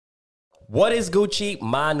What is Gucci?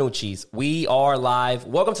 Manucci's. We are live.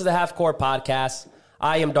 Welcome to the Half Court Podcast.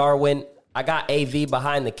 I am Darwin. I got AV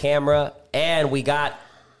behind the camera, and we got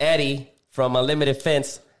Eddie from Unlimited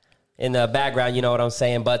Fence in the background. You know what I'm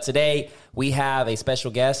saying? But today we have a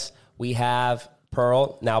special guest. We have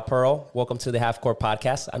Pearl. Now, Pearl, welcome to the Half Court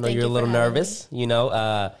Podcast. I know you're a little nervous. You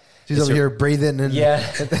know, she's over here breathing and yeah.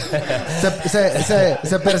 se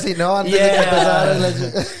persinó antes de que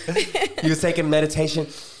empezara. He was taking meditation.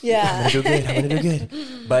 Yeah. I'm going to do good.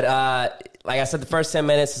 But like I said, the first 10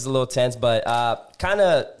 minutes is a little tense, but kind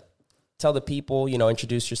of tell the people,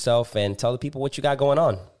 introduce yourself and tell the people what you got going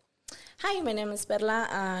on. Hi, my name is Perla.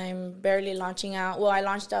 I'm barely launching out. Well, I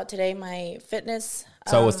launched out today my fitness.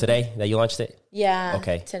 So it was today that you launched it? Yeah.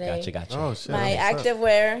 Okay. Today. Gotcha. Oh, shit. My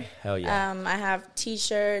activewear. Hell yeah. I have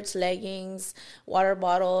T-shirts, leggings, water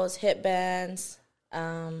bottles, hip bands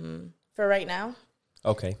for right now.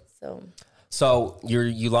 Okay. So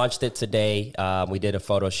you launched it today. We did a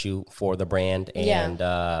photo shoot for the brand. And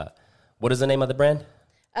what is the name of the brand?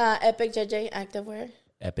 Epic JJ Activewear.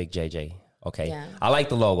 Epic JJ. Okay. Yeah. I like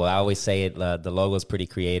the logo. I always say it. The logo is pretty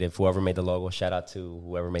creative. Whoever made the logo, shout out to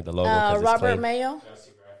whoever made the logo. Robert Mayo.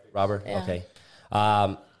 Robert? Yeah. Okay.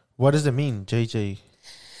 What does it mean, JJ?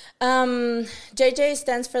 JJ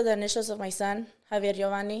stands for the initials of my son, Javier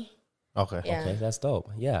Giovanni. Okay. Yeah. Okay, that's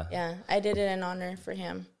dope. Yeah. Yeah, I did it in honor for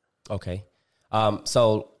him. Okay.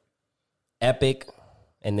 So Epic,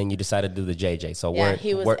 and then you decided to do the JJ. So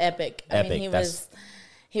he was epic. I mean,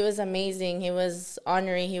 he was amazing. He was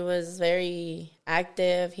ornery. He was very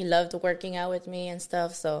active. He loved working out with me and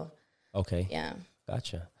stuff. So, okay. Yeah.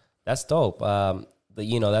 Gotcha. That's dope.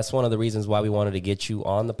 That's one of the reasons why we wanted to get you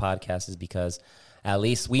on the podcast is because at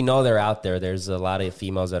least we know they're out there. There's a lot of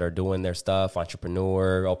females that are doing their stuff,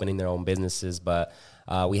 entrepreneur, opening their own businesses, but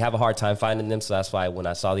we have a hard time finding them. So that's why when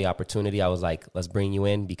I saw the opportunity, I was like, let's bring you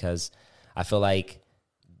in because I feel like,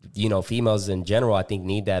 females in general, I think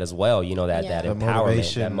need that as well. That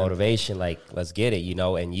empowerment, that motivation, like, let's get it,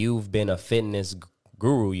 and you've been a fitness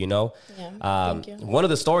guru, Yeah, thank you. One of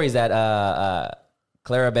the stories that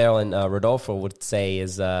Clarabelle and Rodolfo would say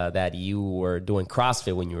is that you were doing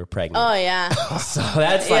CrossFit when you were pregnant. Oh, yeah. So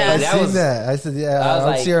that's like, Yeah. that was, that. I said, yeah. I was I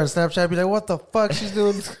would like- see her on Snapchat, be like, what the fuck she's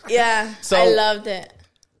doing? Yeah, So- I loved it.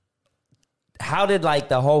 how did like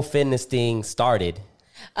the whole fitness thing started?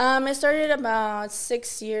 It started about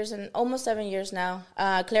 6 years and almost 7 years now.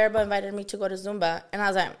 Clarabelle invited me to go to Zumba, and I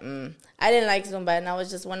was like, I didn't like Zumba, and I was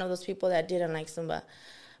just one of those people that didn't like Zumba.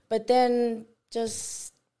 But then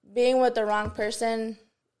just being with the wrong person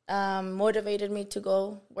motivated me to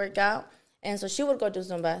go work out, and so she would go to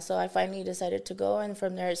Zumba. So I finally decided to go, and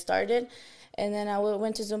from there it started. And then I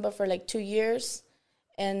went to Zumba for like 2 years,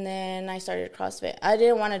 and then I started CrossFit. I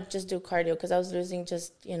didn't want to just do cardio because I was losing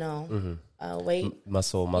just, weight.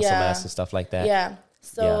 Muscle mass and stuff like that. Yeah.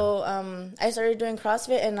 So I started doing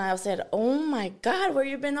CrossFit, and I said, oh, my God, where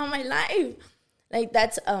you been all my life? Like,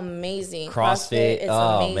 that's amazing. CrossFit, it's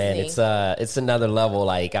oh, amazing. man, it's another level.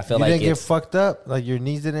 Like, I feel You like didn't get fucked up? Like your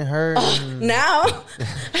knees didn't hurt? Now,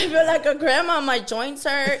 I feel like a grandma. My joints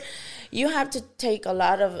hurt. You have to take a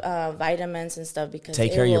lot of vitamins and stuff because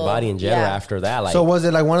take care of your body in general after that. Like, So was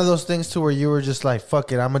it like one of those things to where you were just like,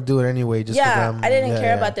 fuck it, I'm going to do it anyway? Just 'cause I didn't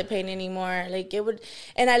care about the pain anymore. Like it would,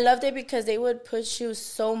 and I loved it because they would push you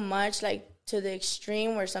so much, like to the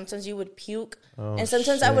extreme where sometimes you would puke, and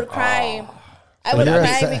sometimes I would cry. I would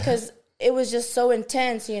cry because it was just so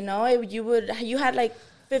intense. You you had like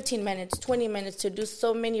 15 minutes, 20 minutes to do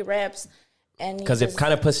so many reps. Because it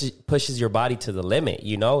kind of pushes your body to the limit,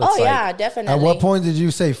 It's yeah, definitely. At what point did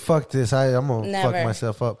you say, fuck this, I'm going to fuck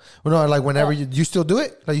myself up? Well, no, like whenever you still do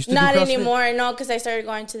it? Like you still Not do CrossFit? anymore, no, because I started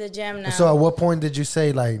going to the gym now. So at what point did you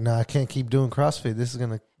say, like, nah, I can't keep doing CrossFit. This is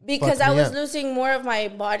going to because I was losing more of my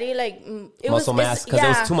body, like muscle mass, because it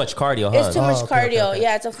was too much cardio, huh? It's too much cardio. Okay.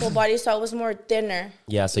 Yeah, it's a full body, so I was more thinner.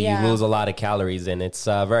 Yeah, so you lose a lot of calories, and it's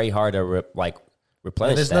very hard to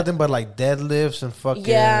replenish. And it's that. nothing but like deadlifts and fucking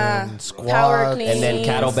squats. Power clean. And then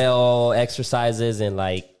kettlebell exercises and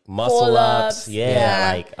like muscle Pull-ups. ups.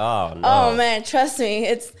 Yeah, like, oh no. Oh man, trust me.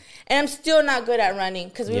 And I'm still not good at running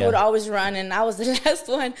because we would always run, and I was the last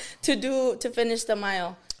one to finish the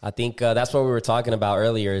mile. I think that's what we were talking about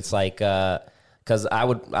earlier. It's like, because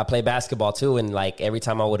I play basketball too, and like every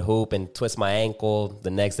time I would hoop and twist my ankle,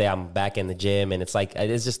 the next day I'm back in the gym, and it's like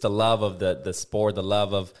it's just the love of the sport, the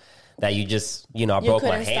love of that you just I broke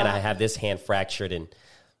my hand. Stop. I had this hand fractured, and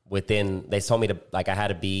they told me I had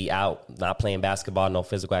to be out not playing basketball, no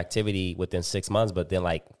physical activity within 6 months. But then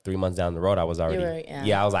 3 months down the road, I was already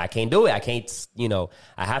I was like, I can't do it. I can't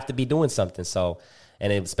I have to be doing something. So,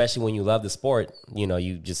 and especially when you love the sport,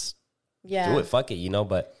 you just do it. Fuck it,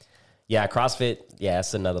 But Yeah, CrossFit, yeah,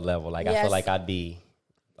 that's another level. Like, I feel like I'd be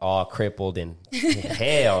all crippled and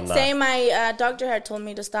hell no. Same, my doctor had told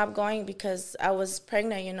me to stop going because I was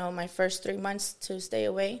pregnant, you know, my first 3 months to stay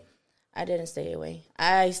away. I didn't stay away.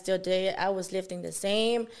 I still did. I was lifting the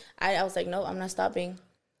same. I was like, no, I'm not stopping.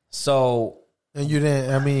 So... And you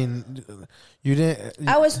didn't,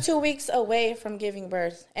 I was 2 weeks away from giving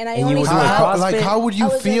birth. And I And only stopped. how would you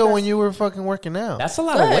feel when you were fucking working out? That's a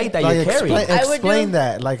lot of weight that you're carrying. Explain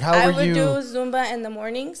that. Like, how would you... I would do Zumba in the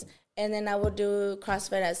mornings, and then I would do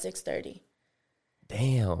CrossFit at 6:30.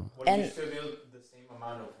 Damn. And you still do the same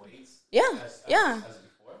amount of weights? Yeah, as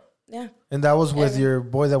before? Yeah. And that was with your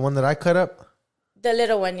boy, that one that I cut up? The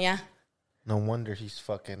little one, yeah. No wonder he's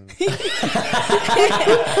fucking... Yeah.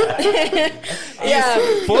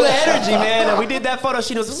 Full of energy, man. And we did that photo.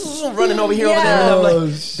 She was running over here, over there. And I'm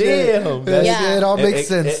like, damn. It all makes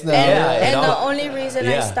sense now. And the only reason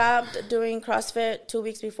I stopped doing CrossFit 2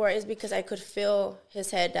 weeks before is because I could feel his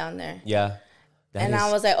head down there. Yeah. And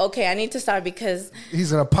I was like, okay, I need to start because... He's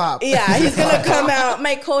going to pop. Yeah, he's going to come out.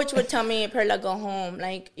 My coach would tell me, Perla, go home.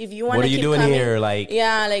 Like, if you want to keep coming... What are you doing here? Like...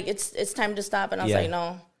 Yeah, like, it's time to stop. And I was like,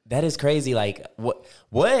 no. That is crazy. Like,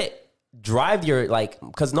 what drive your, like,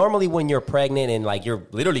 because normally when you're pregnant and, like, you're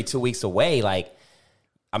literally 2 weeks away, like,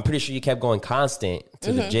 I'm pretty sure you kept going constant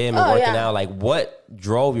to the gym and working out. Like, what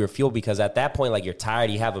drove your fuel? Because at that point, like, you're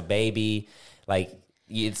tired, you have a baby, like,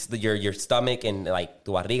 it's your stomach and, like,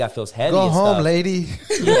 tu barriga feels heavy. Go and home, stuff. lady.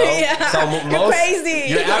 You know? So you're crazy.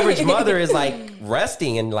 Your average mother is, like,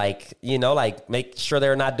 resting and, like, you know, like, make sure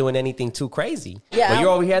they're not doing anything too crazy. Yeah. But you're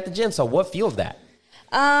over here at the gym, so what fueled that?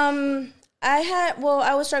 I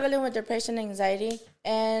was struggling with depression and anxiety,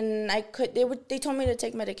 and they told me to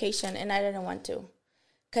take medication, and I didn't want to,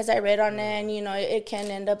 because I read on it, and, you know, it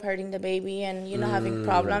can end up hurting the baby and, you know, having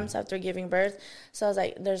problems after giving birth. So I was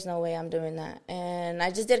like, there's no way I'm doing that. And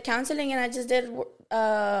I just did counseling, and I just did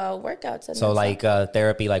workouts. And so like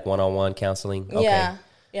therapy, like one-on-one counseling? Okay.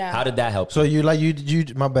 Yeah. How did that help? So you my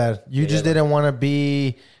bad. You just didn't want to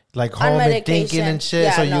be... like home and thinking and shit,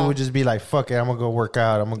 yeah, so you would just be like, fuck it, I'm gonna go work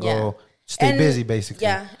out, I'm gonna go stay busy, basically.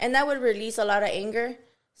 Yeah, and that would release a lot of anger.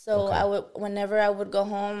 So I would, whenever I would go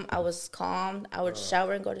home, I was calm, I would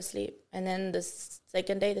shower and go to sleep. And then the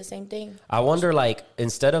second day, the same thing. I wonder, like,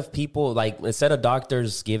 instead of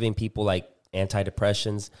doctors giving people, like,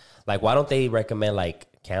 antidepressants, like, why don't they recommend, like,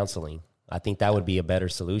 counseling? I think that would be a better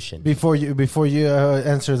solution. Before you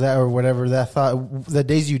answer that or whatever, that thought, the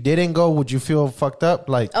days you didn't go, would you feel fucked up?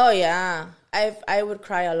 Like, oh yeah, I would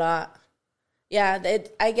cry a lot. Yeah,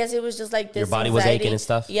 I guess it was just like this. Your body anxiety. Was aching and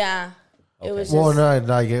stuff. Yeah, it was. Just,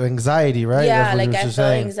 like anxiety, right? Yeah, like I felt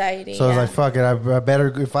anxiety. So I was like, fuck it, I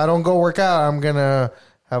better, if I don't go work out, I'm gonna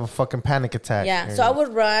have a fucking panic attack. Yeah, so I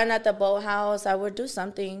would run at the boathouse. I would do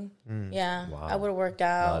something. Yeah, wow. I would work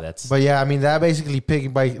out. But yeah, I mean, that basically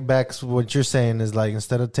piggybacks what you're saying is like,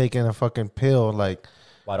 instead of taking a fucking pill, like,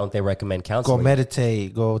 why don't they recommend counseling? Go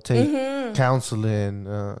meditate, go take counseling,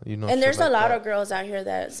 you know. And there's a lot of girls out here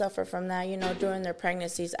that suffer from that, you know, during their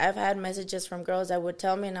pregnancies. I've had messages from girls that would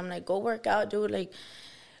tell me, and I'm like, go work out, dude. Like,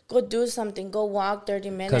 go do something. Go walk 30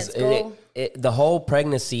 minutes. Go. The whole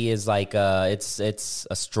pregnancy is like it's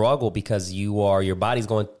a struggle because your body's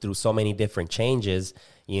going through so many different changes.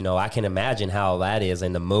 You know, I can imagine how that is,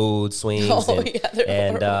 and the mood swings. So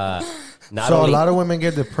a lot of women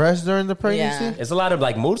get depressed during the pregnancy. Yeah. It's a lot of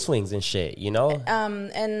like mood swings and shit. You know.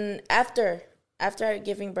 And after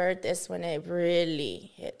giving birth is when it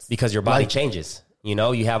really hits, because your body changes. You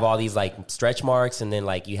know, you have all these like stretch marks, and then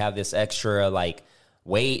like you have this extra like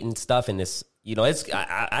weight and stuff, and this, you know, it's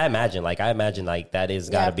I imagine that is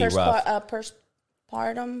got to be rough.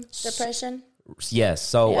 Postpartum depression. Yes.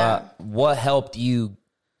 So what helped you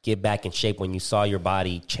get back in shape when you saw your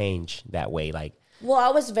body change that way? Like, well, I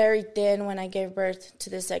was very thin when I gave birth to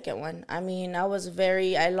the second one. I mean, I lost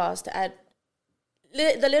the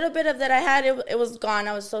little bit of that I had, it was gone.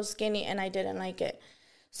 I was so skinny, and I didn't like it.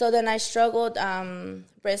 So then I struggled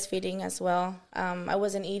breastfeeding as well. I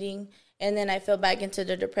wasn't eating. And then I fell back into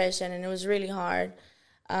the depression, and it was really hard.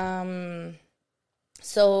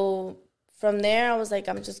 So from there, I was like,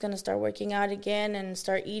 I'm just going to start working out again and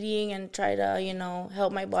start eating and try to, you know,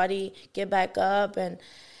 help my body get back up. And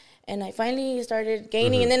I finally started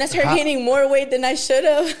gaining, and then I started gaining more weight than I should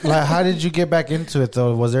have. Like, how did you get back into it,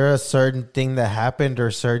 though? Was there a certain thing that happened or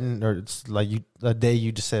it's like a day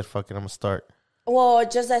you just said, fuck it, I'm going to start? Well,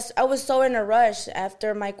 just as I was so in a rush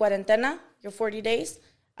after my cuarentena, your 40 days.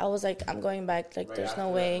 I was like, I'm going back. Like, there's no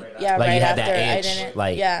way. Yeah, like right you had after. That itch, I didn't.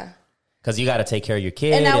 like, yeah. Because you got to take care of your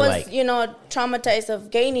kid. And I was, like, you know, traumatized of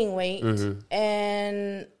gaining weight.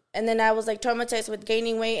 And And then I was like traumatized with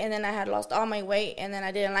gaining weight, and then I had lost all my weight, and then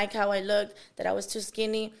I didn't like how I looked, that I was too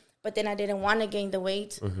skinny, but then I didn't want to gain the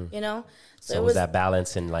weight, you know? So it was that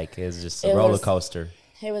balance, and like it's just a it roller was- coaster.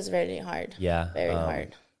 It was really hard. Yeah. Very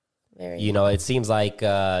hard. Very You know, it seems like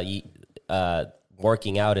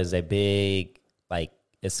working out is a big like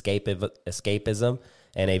escapism.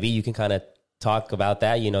 And AV, you can kind of talk about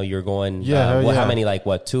that. You know, you're going, how many, like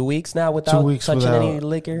what, 2 weeks now without 2 weeks touching without any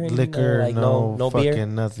liquor? Liquor, like no beer?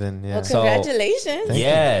 fucking nothing. Yeah. Well, So- congratulations.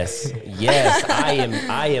 Yes, yes,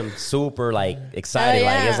 I am super like excited. Oh,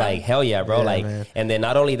 Like it's yeah. like hell yeah, bro. Yeah, like, man. and then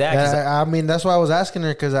not only that, 'cause I mean, that's why I was asking her,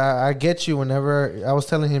 because I get you. Whenever I was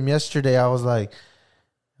telling him yesterday, I was like,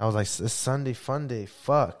 it's Sunday fun day.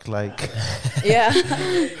 Fuck, like, Yeah.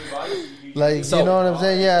 like So- you know what I'm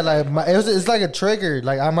saying? Yeah, like it's like a trigger.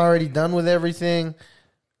 Like I'm already done with everything.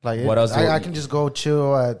 Like What else do I you- can just go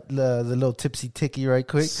chill at the little tipsy ticky right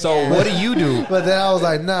quick. so what do you do? But then I was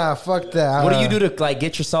like, nah, fuck that. What do you do to like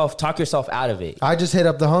talk yourself out of it? I just hit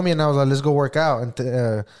up the homie and I was like, let's go work out.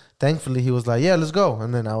 And thankfully he was like, yeah, let's go.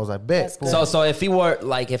 And then I was like, bet. That's good. So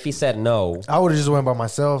if he said no, I would have just went by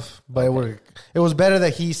myself, but it was better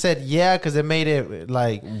that he said yeah, because it made it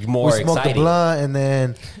like More we smoked exciting. the blunt and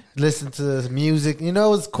then listened to the music. You know,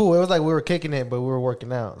 it was cool. It was like we were kicking it, but we were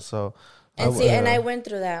working out. So And I went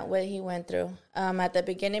through that, what he went through. At the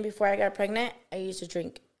beginning, before I got pregnant, I used to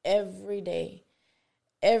drink every day.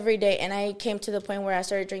 And I came to the point where I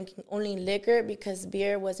started drinking only liquor because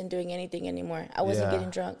beer wasn't doing anything anymore. I wasn't Yeah. getting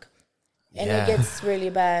drunk. And Yeah. it gets really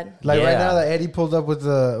bad. like right Yeah. now that Eddie pulled up with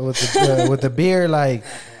the with the beer, like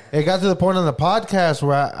it got to the point on the podcast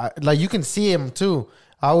where I like you can see him too.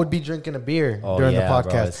 I would be drinking a beer Oh, during yeah, the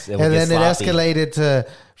bro. podcast, It would and get then it sloppy. escalated to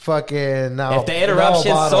fucking now. if the interruptions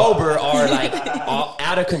now a bottle. sober are like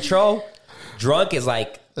out of control, drunk is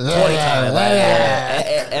like 20 times. Like,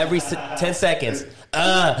 every 10 seconds.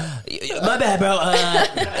 My bad, bro.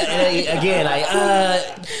 Again, like,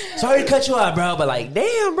 sorry to cut you off, bro. But like,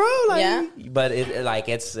 damn, bro. Like, Yeah. But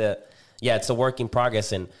it's it's a work in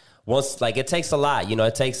progress. And once, like, it takes a lot. You know,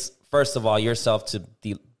 it takes, first of all, yourself to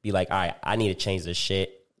be like, all right, I need to change this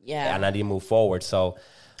shit. Yeah. And I need to move forward. So,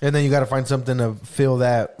 And then you got to find something to fill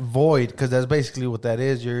that void, because that's basically what that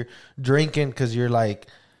is. You're drinking because you're like,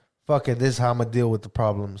 fuck it, this is how I'm gonna deal with the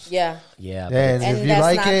problems. Yeah. yeah. And, And if you that's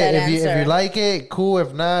like not it, that if you answer. like it, cool.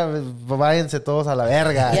 If not, váyanse todos a la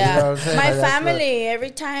verga. Yeah. You know what I'm saying? My Like, that's family,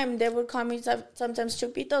 every time they would call me sometimes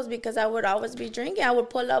chupitos because I would always be drinking. I would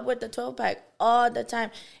pull up with the 12-pack all the time.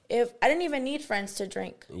 If I didn't even need friends to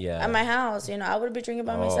drink Yeah. at my house, you know, I would be drinking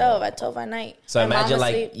by myself at 12 at night. So My mom imagine would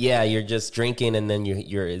like, sleep. yeah, you're just drinking and then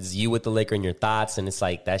it's you with the liquor and your thoughts. And it's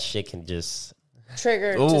like, that shit can just,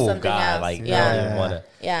 Triggered to oh something God, else. like, I don't yeah. even want to.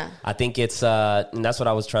 Yeah. I think it's, and that's what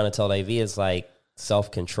I was trying to tell AV is like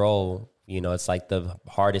self-control. You know, it's like the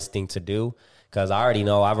hardest thing to do because I already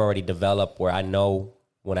know, I've already developed where I know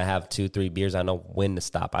when I have 2-3 beers, I know when to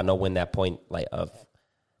stop. I know when that point like of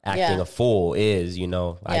acting Yeah. a fool is, you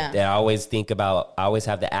know. Yeah. I always think about, I always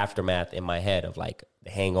have the aftermath in my head of like the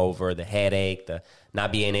hangover, the headache, the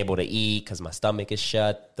not being able to eat because my stomach is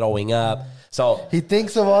shut, throwing up. So He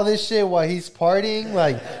thinks of all this shit while he's partying.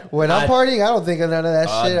 Like when I'm partying, I don't think of none of that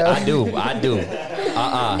shit. I do.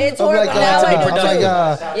 It's I'm horrible. like, Now I I'm do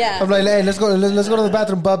like, too. Yeah. I'm like, hey, let's go to the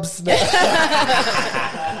bathroom, bubs.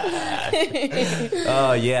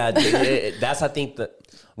 Oh yeah, that's I think that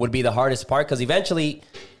would be the hardest part because eventually,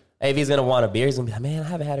 AV's gonna want a beer. He's gonna be like, man, I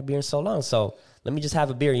haven't had a beer in so long, so let me just have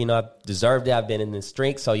a beer. You know, I've deserved it. I've been in this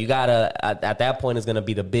drink, so you gotta. At that point, is gonna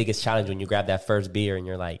be the biggest challenge when you grab that first beer and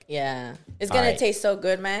you're like, Yeah. It's going Alright. to taste so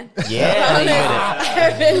good, man. yeah, you're gonna-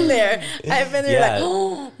 I've been there. Yeah. Like,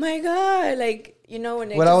 oh my God. Like, you know,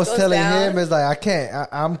 when it What just I was goes telling down. him is like, I can't.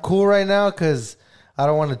 I'm cool right now because I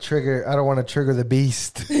don't want to trigger the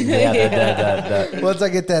beast. yeah, the Once I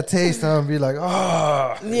get that taste, I'm gonna be like,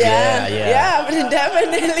 oh. Yeah, yeah. Yeah, but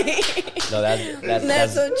definitely. no, that's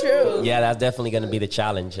That's so true. yeah, that's definitely gonna be the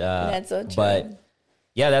challenge. That's so true. But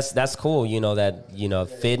yeah, that's cool. You know that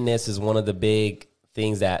fitness is one of the big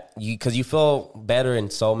things that because you feel better in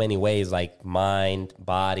so many ways, like mind,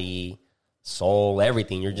 body, soul,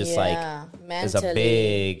 everything. You're just Yeah, like it's a mentally.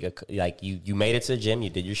 big like you made it to the gym, you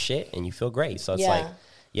did your shit, and you feel great. So it's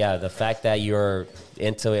Yeah. like the fact that you're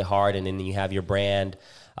into it hard, and then you have your brand.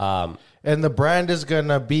 And the brand is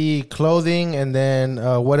gonna be clothing, and then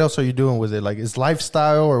what else are you doing with it? Like, is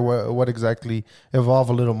lifestyle or what exactly? Evolve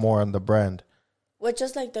a little more on the brand. With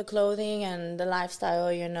just like the clothing and the lifestyle,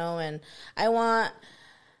 and I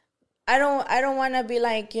don't want to be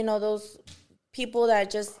like, those people that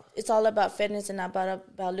just, it's all about fitness and not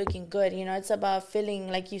about looking good. You know, it's about feeling,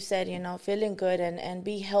 like you said, you know, feeling good and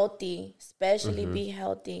be healthy, especially be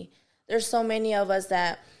healthy. There's so many of us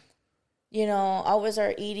that, you know, always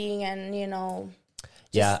are eating and, you know.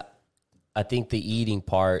 Yeah. I think the eating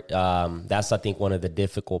part, that's, I think, one of the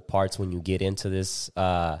difficult parts when you get into this,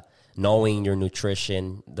 knowing your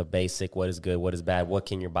nutrition, the basic, what is good, what is bad, what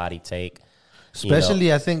can your body take. Especially, you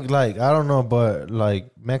know? I think, like, I don't know, but like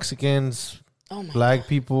Mexicans, black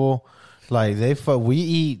people, like we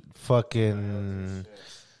eat fucking.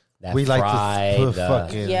 That We like fried, to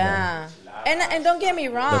fucking Yeah. And don't get me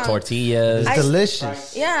wrong. the tortillas. It's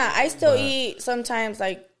delicious. Yeah, I still eat sometimes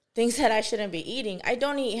like things that I shouldn't be eating. I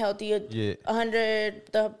don't eat healthy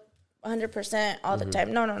 100% all the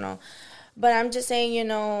time. No. But I'm just saying, you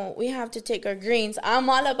know, we have to take our greens. I'm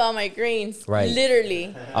all about my greens. Right.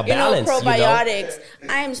 Literally. A balance, you know? Probiotics.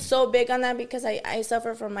 I am so big on that because I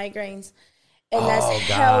suffer from migraines. And that's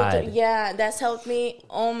God. helped. Yeah, that's helped me.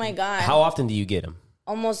 Oh my God. How often do you get them?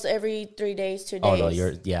 Almost every 3 days, 2 days. Oh no,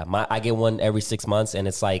 I get one every 6 months, and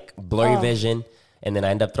it's like blurry vision, and then I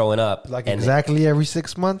end up throwing up. Like and exactly every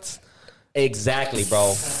 6 months. exactly,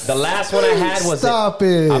 bro. The last one I had was Stop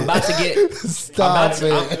it. I'm about to get. Stop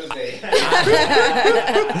it.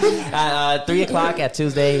 3 o'clock at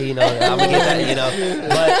Tuesday, you know, I'm gonna get that, you know.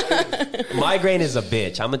 But migraine is a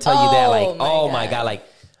bitch. I'm gonna tell you that. Like, my God, like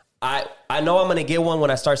I know I'm gonna get one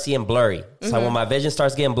when I start seeing blurry. So when my vision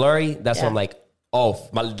starts getting blurry, that's when I'm like,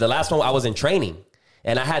 the last one I was in training.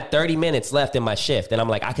 And I had 30 minutes left in my shift, and I'm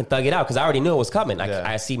like, I can thug it out because I already knew it was coming.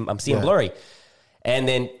 I'm seeing blurry, and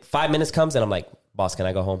then 5 minutes comes, and I'm like, boss, can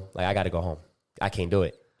I go home? Like, I got to go home. I can't do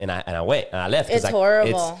it. And I went and I left. It's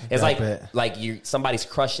horrible. It's like somebody's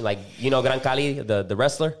crushing, like, you know, Gran Cali, the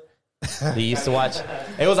wrestler that you used to watch.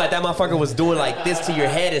 It was like that motherfucker was doing like this to your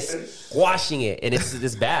head, is squashing it, and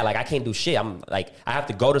it's bad. Like, I can't do shit. I'm like, I have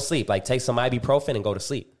to go to sleep. Like, take some ibuprofen and go to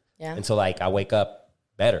sleep. Yeah. Until like I wake up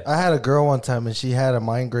better. I had a girl one time, and she had a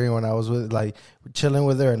migraine when I was chilling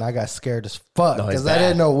with her, and I got scared as fuck because I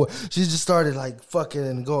didn't know. She just started like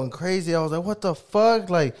fucking going crazy. I was like, "What the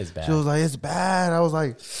fuck?" Like, It's bad. she was like, "It's bad." I was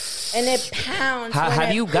like, And it pounds.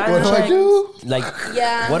 Have you gotten "What do I checked? do?" Like,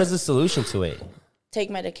 Yeah. what is the solution to it?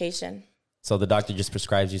 Take medication. So the doctor just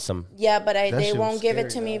prescribes you some. Yeah, but they shit won't was give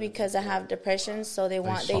it scary, to me because I have depression. So they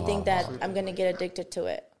think that I'm gonna get addicted to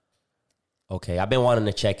it. Okay, I've been wanting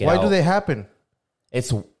to check it Why out. do they happen?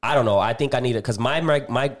 I don't know. I think I need it because my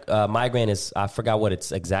migraine is, I forgot what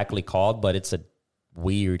it's exactly called, but it's a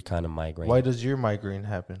weird kind of migraine. Why does your migraine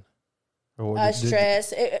happen? Or what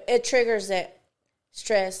Stress. It triggers it.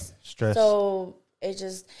 Stress. Stress. So it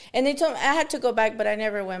just, and they told me I had to go back, but I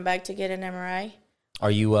never went back to get an MRI.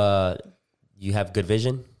 Are you you have good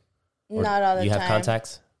vision? Or Not all the time. You have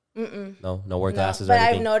contacts? No work glasses or But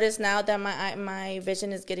anything? I've noticed now that my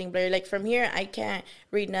vision is getting blurry. Like from here, I can't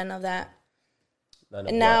read none of that. None of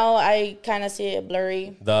And what? now I kind of see it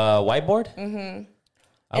blurry. The whiteboard? Mm-hmm.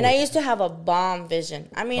 And I used to have a bomb vision.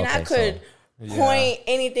 I mean, I Okay, could point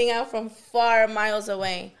anything out from far miles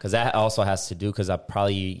away. Because that also has to do, because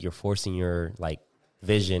you're forcing your like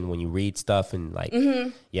vision when you read stuff and like,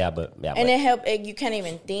 And it helped. You can't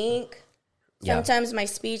even think. Yeah. Sometimes my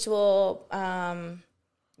speech will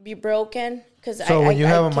be broken. So when you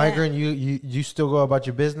have a migraine, you still go about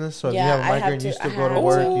your business. So if you have a migraine, you still go to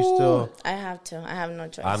work. You still. I have to. I have no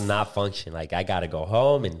choice. I'm not functioning. Like, I got to go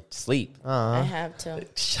home and sleep. I have to.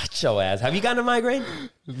 Shut your ass. Have you gotten a migraine?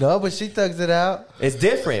 No, but she thugs it out. It's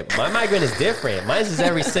different. My migraine is different. Mine is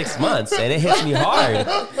every 6 months, and it hits me hard.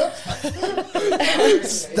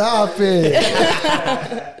 Stop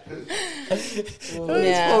it.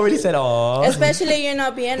 Yeah. Already said, "Aw." Especially,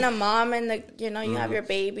 being a mom and you have your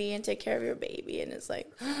baby and take care of your baby, and it's like,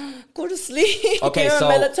 go to sleep. Okay, Give her so-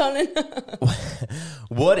 melatonin.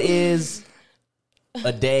 What is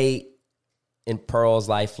a day in Pearl's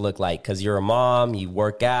life look like? Because you're a mom, you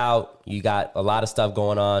work out, you got a lot of stuff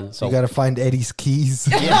going on. So, You got to find Eddie's keys.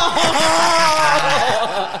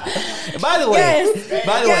 by the way,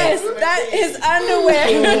 yes, that is underwear.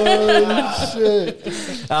 Oh, shit.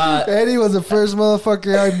 Eddie was the first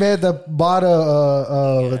motherfucker I met that bought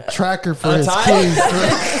a tracker for his Untied? keys.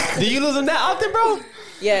 do you lose them that often, bro?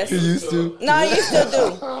 Yes. Used to. No, you still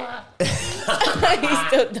do. He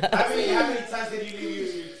still does. How many times did you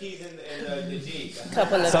leave your keys in the Jeep?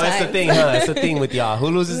 Couple of So times. it's the thing, huh? It's the thing with y'all. Who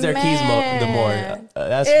loses their keys the more? Man.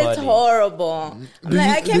 That's It's funny. horrible. I'm Do like,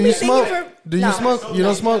 you, I do can't you be smoke? thinking for. Do you No. smoke? You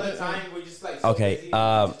don't smoke? The time we're just like Okay, busy,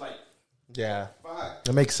 just like, Yeah, fuck.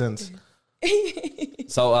 that makes sense.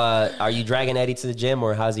 So, are you dragging Eddie to the gym,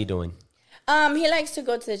 or how's he doing? He likes to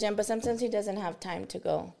go to the gym, but sometimes he doesn't have time to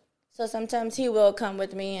go. So sometimes he will come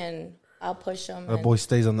with me, and I'll push him. The boy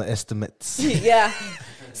stays on the estimates. Yeah.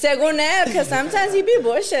 Según él, because sometimes he be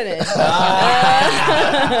bullshitting.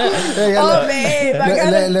 Oh, babe. I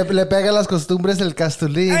gotta... le pega las costumbres el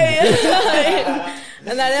castulín.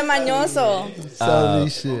 Andale mañoso. Sorry,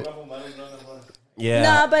 shit. Yeah.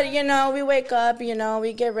 No, but, you know, we wake up, you know,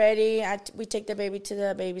 we get ready. We take the baby to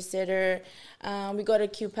the babysitter. We go to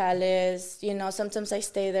Q Palace. You know, sometimes I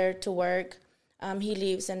stay there to work. He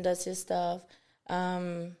leaves and does his stuff.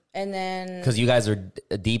 And then... Because you guys are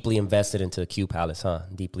deeply invested into Q Palace, huh?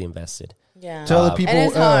 Deeply invested. Yeah. Tell the people. And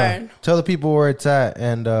it's hard. Tell the people where it's at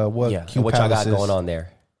and what Yeah. Q And what y'all Palace got is. going on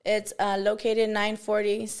there? It's located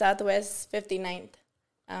 940 Southwest 59th.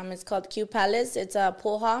 It's called Q Palace. It's a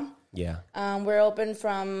pool hall. Yeah. We're open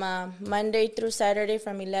from Monday through Saturday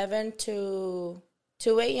from 11 to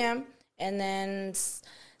 2 a.m. And then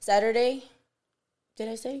Saturday, did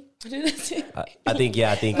I say? What did I say? I think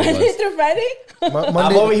it Monday was. through Friday?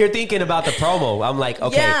 I'm over here thinking about the promo. I'm like,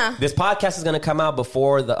 okay, Yeah. this podcast is going to come out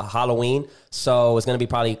before the Halloween. So it's going to be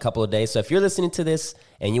probably a couple of days. So if you're listening to this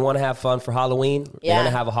and you want to have fun for Halloween, they're Yeah. going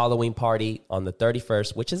to have a Halloween party on the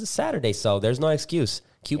 31st, which is a Saturday. So there's no excuse.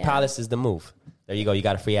 Q Palace is the move. There you go. You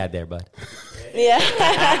got a free ad there, bud. Yeah.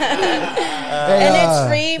 Hey, And it's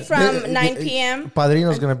free from 9 p.m.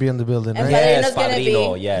 Padrino's gonna be in the building, And right? Padrino's Yes, gonna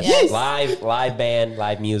Padrino. be- Yes. Yes. Live band,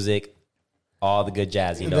 live music, all the good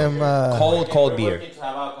jazz, you know. Them, cold We're beer. working to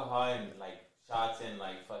have alcohol and like shots and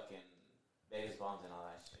like fucking Vegas bombs and all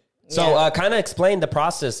that shit. So Yeah. kind of explain the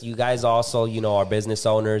process. You guys also, you know, are business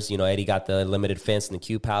owners. You know, Eddie got the Limited Fence and the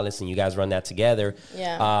Q Palace, and you guys run that together.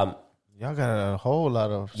 Yeah. Y'all got a whole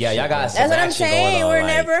lot of. Yeah, shit y'all got going. some That's what I'm action saying. going on, We're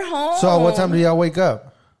like- never home. So what time do y'all wake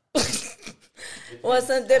up? Well,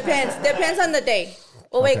 so depends on the day.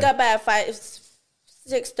 We'll wake Okay. up at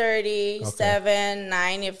 6:30, 7,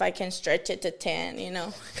 9, if I can stretch it to 10, you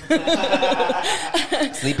know.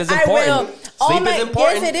 Sleep is I important. will. Oh Sleep my- is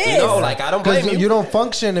important. yes, it You is. know, like I don't blame Because you. you don't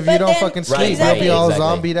function if you But don't then- fucking sleep. Right, You'll be all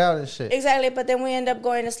exactly. zombied out and shit. Exactly, but then we end up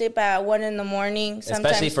going to sleep at 1 in the morning, sometimes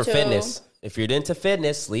Especially for 2. fitness. If you're into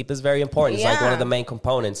fitness, sleep is very important. It's like one Yeah. of the main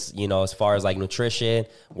components, you know, as far as like nutrition,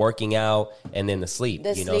 working out, and then the sleep.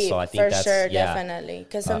 The you know, sleep, so I think for that's sure, yeah. definitely.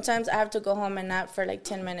 Because sometimes I have to go home and nap for like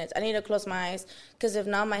 10 minutes. I need to close my eyes because if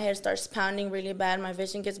not, my head starts pounding really bad. My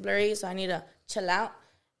vision gets blurry, so I need to chill out,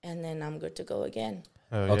 and then I'm good to go again.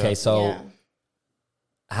 Okay, so Yeah.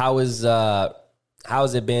 how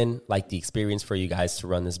has it been like the experience for you guys to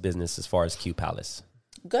run this business as far as Q Palace?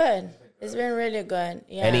 Good. It's been really good.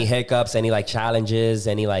 Yeah. Any hiccups, any like challenges,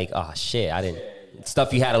 any like oh shit, I didn't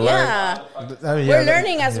stuff you had to learn. Yeah. Yeah, We're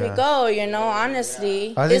learning as we go, you know,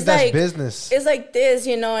 honestly. I think It's that's like, business. It's like this,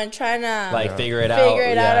 you know, and trying to Like figure it out. figure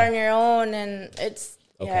it out yeah. on your own. And it's,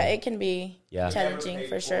 yeah, Okay. it can be Yeah. challenging Never for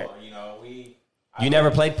played sure. pool, you know, You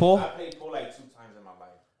never played pool? I played pool like 2 times in my life.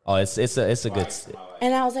 Oh, it's a good. Twice in my life.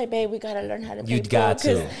 And I was like, babe, we got to learn how to play You pool, got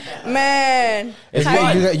to. 'cause, man. It's how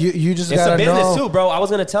fun. You just It's gotta a business know. too, bro. I was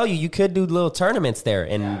gonna tell you, you could do little tournaments there,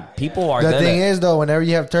 and people are The gonna. thing is, though, whenever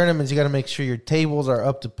you have tournaments, you got to make sure your tables are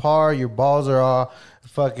up to par, your balls are all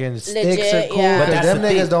fucking sticks Legit, are cool. yeah. But Because that's them the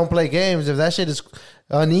niggas thing. don't play games. If that shit is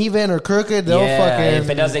uneven or crooked, they'll yeah, fucking. if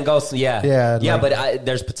it doesn't go, yeah, Yeah, like- but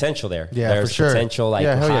there's potential there. Yeah, there's for sure. potential, like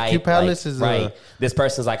Yeah, hell yeah. hype, Q Palace like, is, right. This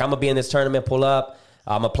person's like, I'm gonna be in this tournament, pull up.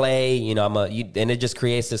 I'm gonna play, you know. And it just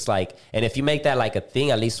creates this like, and if you make that like a thing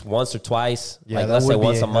at least once or twice, Yeah, like that let's say would be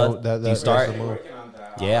once a- a month, that- you that's start. the move. Working on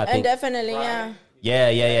that. Yeah, I And think. definitely, yeah. Yeah.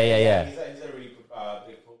 He's a really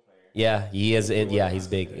big pool player. Yeah, he is. Yeah, he's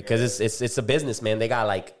big because it's a business, man. They got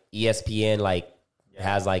like ESPN like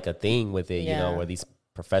has like a thing with it, you know, Yeah. where these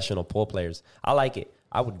professional pool players. I like it.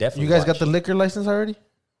 I would definitely. You guys got watch. the liquor license already?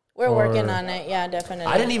 We're working Or- on it. Yeah, definitely.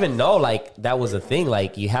 I didn't even know like that was a thing.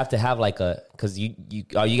 Like you have to have like a because you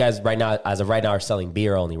guys right now as of right now are selling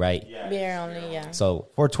beer only, right? Beer only, yeah. So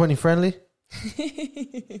 420 friendly?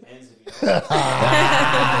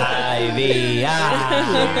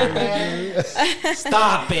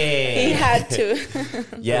 stop He it. had to.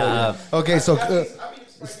 Yeah. Okay, so. I'll be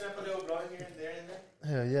spiking up a little blow here and there and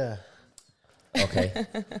there. Hell yeah. Okay.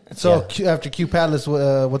 So Yeah. After Q Palace,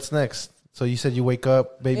 what's next? So you said you wake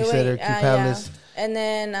up, babysitter, Q Palace. Yeah. And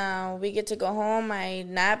then we get to go home. I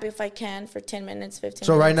nap if I can for 10 minutes, 15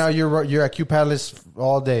 So minutes. right now you're at Q Palace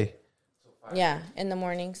all day. Yeah, in the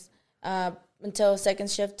mornings. Until second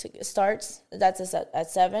shift starts. That's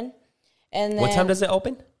at 7. And then What time does it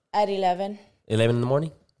open? At 11. 11 in the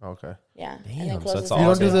morning. Okay. Yeah. Damn, and then so closes it's at You all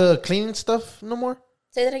don't do day. the cleaning stuff no more?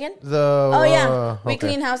 Say that again? Oh Yeah. We okay.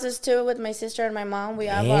 clean houses too with my sister and my mom. We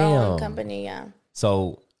have our Damn. own company. Yeah.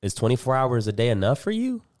 So is 24 hours a day enough for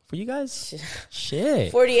you for you guys?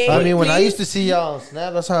 Shit. 48. I mean, when I please. used to see y'all on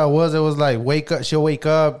Snap, that's how it was. It was like wake up. She'll wake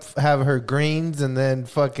up, have her greens, and then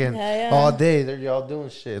fucking Yeah. all day they're y'all doing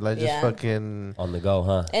shit like just Yeah. fucking. On the go,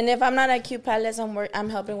 huh? And if I'm not at Cute Palace, I'm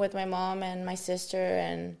helping with my mom and my sister,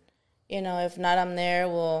 and you know, if not, I'm there.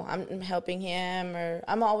 Well, I'm helping him, or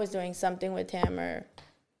I'm always doing something with him, or.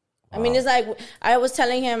 I mean, it's like I was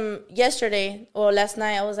telling him yesterday or last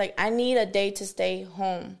night. I was like, I need a day to stay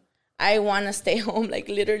home. I want to stay home, like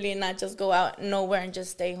literally, and not just go out nowhere and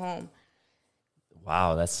just stay home.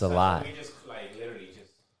 Wow, that's a lot. We just like literally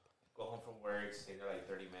just go home from work, stay there like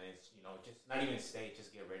 30 minutes. You know, just not even stay,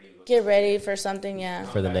 just get ready. Get ready for something, yeah.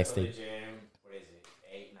 For the Back, next go to thing. the gym. What is it?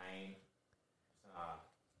 8, 9.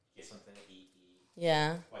 Get something to eat.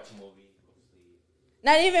 Yeah. Watch a movie. Go to sleep.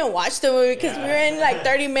 Not even watch the movie because we were in like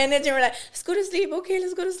 30 minutes and we're like, let's go to sleep. Okay,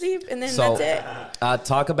 let's go to sleep. And then So, that's it.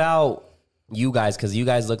 talk about you guys, because you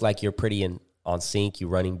guys look like you're pretty on sync. You're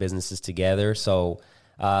running businesses together. So,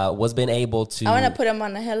 what's been able to? I want to put him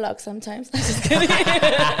on a headlock sometimes. I'm just kidding.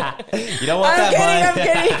 You don't want that, I'm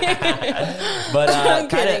kidding. But I'm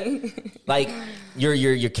kind kidding. of like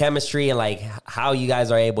your chemistry and like how you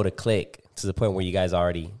guys are able to click to the point where you guys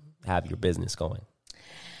already have your business going.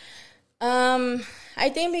 I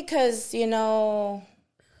think because, you know,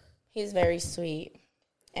 he's very sweet.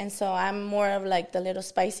 And so I'm more of like the little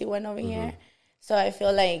spicy one over here. So I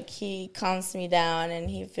feel like he calms me down and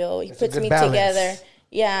he puts good me balance. together.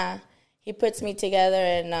 Yeah. He puts me together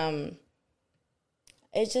and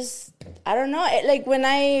it just, I don't know. Like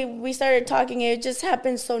when we started talking, it just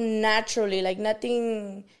happened so naturally. Like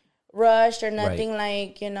nothing rushed or nothing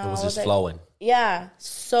like, you know. It was I just like, flowing. yeah,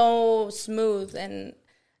 so smooth. And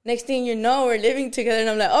next thing you know, we're living together, and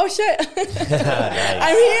I'm like, oh shit,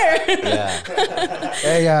 I'm here. Yeah.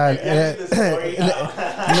 Hey, The story.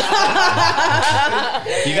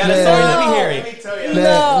 You got a story? Let me hear Let it. me tell you.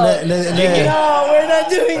 No, we're not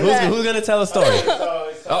doing that. Who's gonna tell a story? So,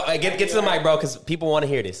 Oh, get to the mic, bro, because people want to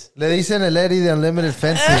hear this. Le dicen el Eddie de Unlimited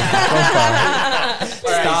Fencing.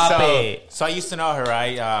 Stop it. So I used to know her,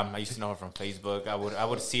 right? I used to know her from Facebook. I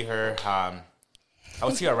would see her. I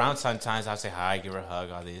would see her around sometimes. I'd say hi, give her a hug,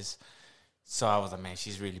 all this. So I was like, man,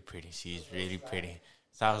 she's really pretty. She's really pretty.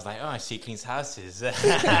 So I was like, oh, she cleans houses.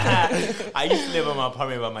 I used to live in my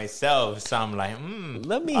apartment by myself. So I'm like,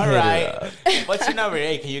 Let me all hit right. it up. What's your number?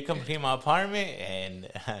 Hey, can you come clean my apartment? And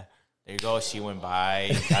there you go. She went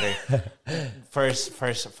by. Got her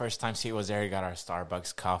first time she was there. Got our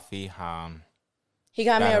Starbucks coffee. He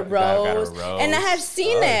got me a Got a rose. rose. And I have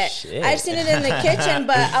seen Oh, it. shit. I've seen it in the kitchen,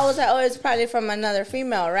 but I was like, oh, it's probably from another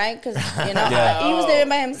female, right? Because, you know, Yeah. he was living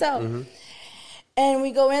by himself. And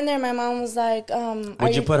we go in there. My mom was like,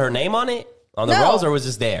 Would you put her name on it? On the No. rose, or was it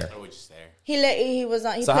just there? I was just there. he was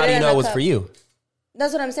on. He So put how do it you in know a it was cup. for you?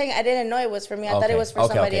 That's what I'm saying. I didn't know it was for me. I thought Okay. it was for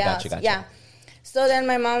Okay, somebody okay, else. gotcha. Yeah. So then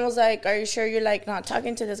my mom was like, are you sure you're like not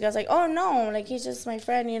talking to this guy? I was like, oh no, like he's just my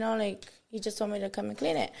friend, you know, like he just told me to come and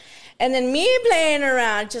clean it. And then me playing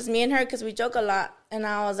around, just me and her, because we joke a lot. And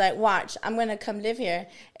I was like, watch, I'm going to come live here.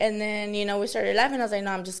 And then, you know, we started laughing. I was like,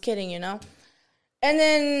 no, I'm just kidding, you know. And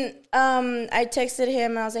then I texted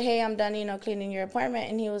him and I was like, hey, I'm done, you know, cleaning your apartment.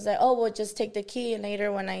 And he was like, oh, well, just take the key. And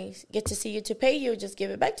later when I get to see you to pay you, just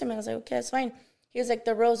give it back to me. I was like, okay, that's fine. He was like,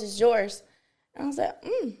 the rose is yours. And I was like,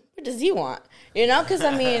 what does he want? You know, because,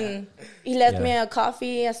 I mean, he left me a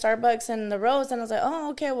coffee, a Starbucks, and the rose. And I was like,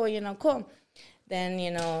 oh, okay, well, you know, cool. Then,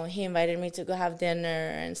 you know, he invited me to go have dinner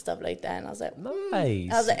and stuff like that. And I was like,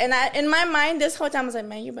 Nice. I was like, and in my mind, this whole time, I was like,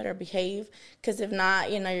 man, you better behave. Because if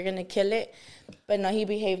not, you know, you're going to kill it. But no, he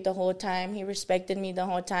behaved the whole time. He respected me the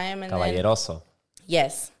whole time. And then, Caballeroso.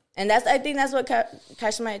 yes. And I think that's what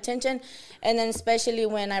catch my attention. And then especially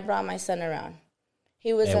when I brought my son around.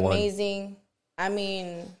 He was A1. amazing. I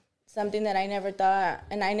mean, something that I never thought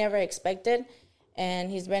and I never expected. And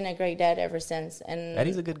he's been a great dad ever since. And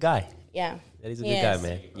Eddie's a good guy. yeah. Eddie's a He good guy, is.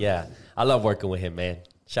 man. Yeah. I love working with him, man.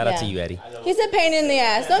 Shout out to Yeah. you, Eddie. He's a pain in the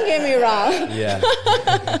ass. Don't get me wrong. Yeah.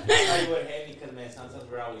 I tell you what hate me because, man, sometimes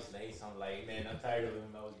we're always late. So I'm like, man, I'm tired of him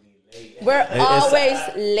always being late. We're always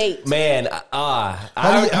late. Man,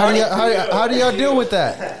 How do y'all deal with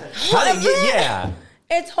that? yeah.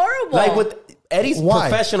 It's horrible. Like with Eddie's Why?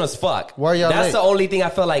 professional as fuck. Why are y'all That's late? the only thing I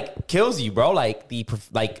feel like kills you, bro. Like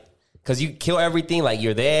because you kill everything. Like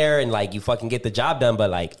you're there and like you fucking get the job done, but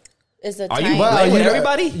like, It's a Are time. you late with you know-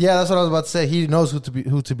 everybody? Yeah, that's what I was about to say. He knows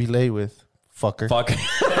who to be late with. Fucker. fuck.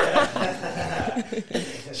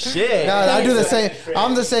 Shit. No, I do the same.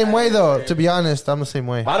 I'm the same way though. To be honest, I'm the same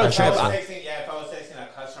way. I don't If I trip. was I- texting, if I was texting a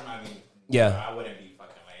customer, I mean, Yeah. I wouldn't be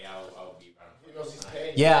fucking late. I would be.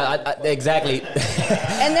 Yeah, exactly.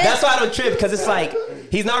 And then That's why I don't trip because it's like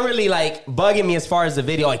he's not really like bugging me as far as the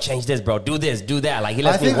video. Like, change this, bro. Do this, do that. Like, he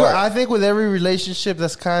I lets me think work. I think with every relationship,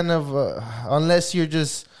 that's kind of unless you're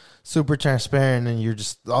just super transparent and you're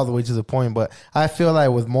just all the way to the point. But I feel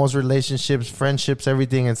like with most relationships, friendships,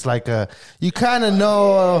 everything, it's like you kind of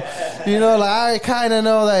know, like I kind of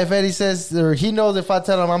know that if Eddie says, or he knows if I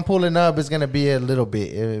tell him I'm pulling up, it's gonna be a little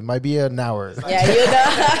bit. It might be an hour.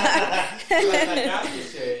 Yeah,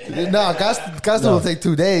 No, Costa will take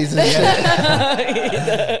 2 days. And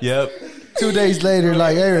shit. Yep. 2 days later,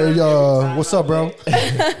 like, hey, what's up, bro?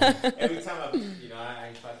 Every time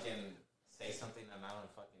I fucking say something and I don't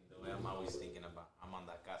fucking do it, I'm always thinking about I'm on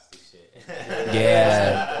that Casti shit.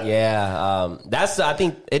 Yeah. That's, I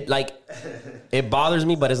think it bothers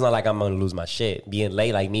me, but it's not like I'm gonna lose my shit. Being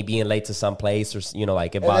late, like me being late to some place, or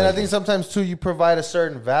like it And bothers then I think me. sometimes too, you provide a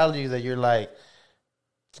certain value that you're like,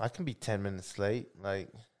 I can be 10 minutes late. Like,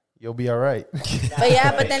 you'll be all right.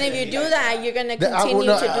 but then if you do that, you're gonna continue to do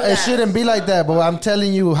that. It shouldn't be like that, but I'm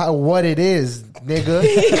telling you what it is, nigga.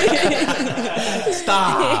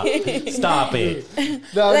 Stop it.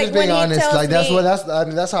 No, I'm Like just when being he honest. tells Like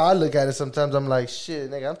me- that's how I look at it. Sometimes I'm like, shit,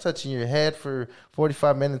 nigga, I'm touching your head for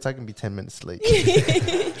 45 minutes. I can be 10 minutes late.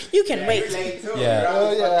 You can wait. Yeah.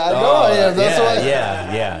 Oh yeah, I know I am. That's why.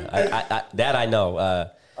 Yeah. I that I know.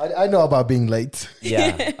 I know about being late.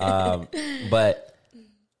 Yeah. But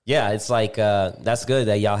yeah, it's like that's good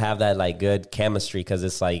that y'all have that like good chemistry, because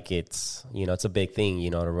it's like it's a big thing,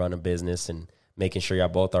 to run a business and making sure y'all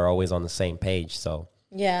both are always on the same page. So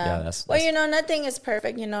Yeah. that's nothing is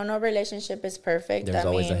perfect. No relationship is perfect. There's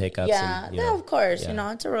always a hiccups Yeah, and, of course.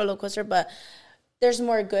 yeah. It's a roller coaster, but there's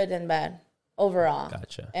more good than bad overall.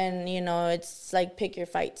 Gotcha. And it's like pick your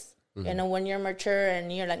fights. When you're mature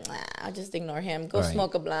and you're like, I'll just ignore him. Go Right.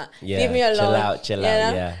 smoke a blunt. Yeah, Leave me alone. chill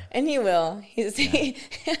out, yeah. And he will.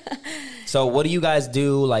 So what do you guys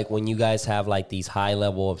do like when you guys have like these high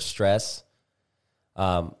level of stress?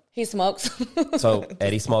 He smokes. So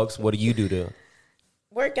Eddie smokes. What do you do to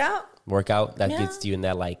Work out. work out? That Yeah. gets you in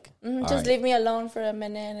that like all Just right, leave me alone for a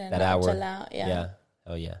minute and that I'll hour. chill out. Yeah.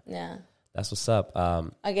 Oh yeah. Yeah. That's what's up.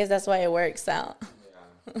 I guess that's why it works out.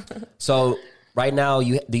 So right now,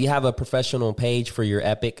 do you have a professional page for your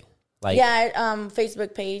Epic? Like,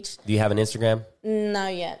 Facebook page. do you have an Instagram?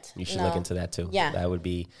 Not yet. You should No. look into that too. Yeah. That would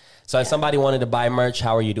be. So if somebody wanted to buy merch,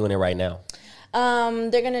 how are you doing it right now?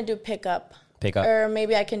 They're gonna do pickup. Pickup? Or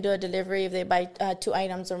maybe I can do a delivery if they buy 2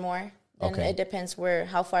 items or more. Then Okay. it depends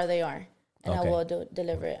how far they are, and Okay. I will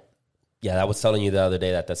deliver it. Yeah, I was telling you the other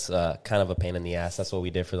day that's kind of a pain in the ass. That's what we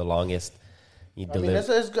did for the longest. You I mean,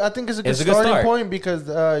 deliver. I think it's a good It's a good starting start. point because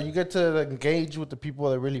you get to engage with the people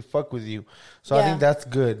that really fuck with you. So I Yeah. think that's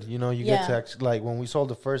good. You get Yeah. to actually, like, when we sold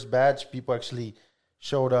the first batch, people actually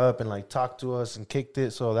showed up and like talked to us and kicked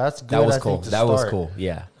it. So that's good. That was I cool. think, to That was start. cool.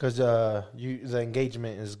 Yeah. Because the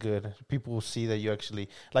engagement is good. People will see that you actually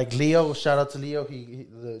like Leo. Shout out to Leo. He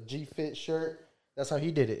the G Fit shirt. That's how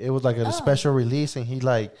he did it. It was like a special release, and he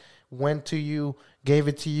like went to you, gave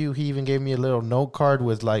it to you. He even gave me a little note card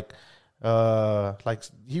with like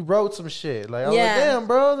he wrote some shit. Like I was like, Yeah. damn,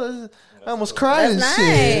 bro, I almost cried and That's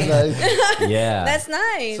shit. nice. Like, Yeah. That's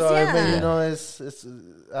nice. so yeah. I mean, it's.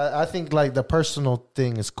 I think like the personal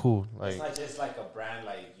thing is cool. Like. It's not just like a brand,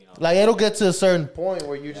 Like it'll get to a certain point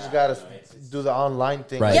where you just gotta do the online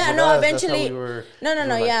thing. Right. Yeah, With no, us, that's how eventually- we were- no, we were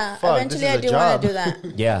like, yeah. "Fuck, Eventually, this I is a do want job." to do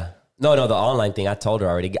that. Yeah. No, the online thing, I told her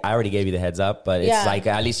already. I already gave you the heads up, but it's Yeah. like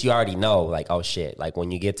at least you already know, like, oh shit. Like when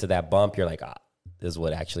you get to that bump, you're like, this is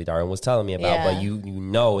what actually Darwin was telling me about. Yeah. But you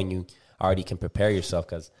know, and you already can prepare yourself,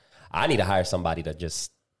 because I need to hire somebody to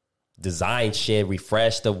just design shit,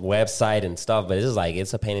 refresh the website and stuff. But it's just like,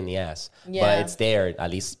 it's a pain in the ass. Yeah. But it's there. At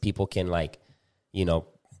least people can like, look.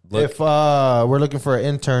 If we're looking for an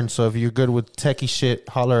intern, so if you're good with techie shit,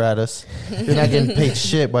 holler at us. You're not getting paid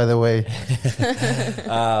shit, by the way.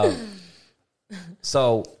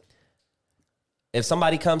 So if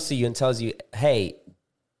somebody comes to you and tells you, hey,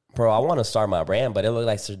 bro, I want to start my brand, but it looks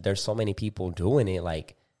like there's so many people doing it.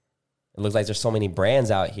 Like, it looks like there's so many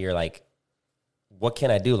brands out here. Like, what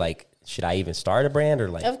can I do? Like, should I even start a brand, or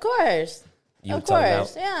like, Of course. you Of would tell them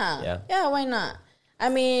course. now? Yeah. Yeah. Yeah, why not? I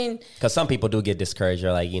mean, Because some people do get discouraged.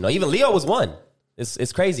 They're like, even Leo was one.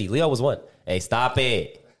 It's crazy. Leo was one. Hey, stop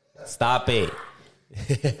it. Stop it.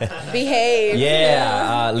 behave.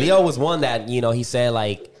 Yeah. Leo was one that, he said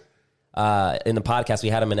like, in the podcast, we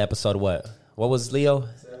had him in episode what? What was Leo?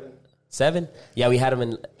 7? Yeah, we had him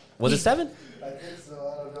in, was it 7? I think so.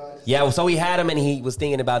 I don't know. Yeah, so we had him and he was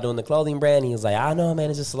thinking about doing the clothing brand. He was like, I don't know, man,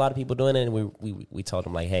 it's just a lot of people doing it. And we told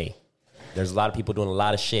him like, hey, there's a lot of people doing a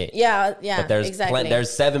lot of shit. Yeah, But there's exactly.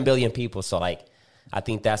 there's 7 billion people. So like, I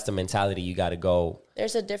think that's the mentality you got to go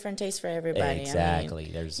there's a different taste for everybody. Exactly. I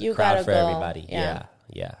mean, There's a you crowd gotta for go. everybody. Yeah.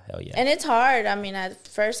 Yeah. Hell yeah. And it's hard. I mean, at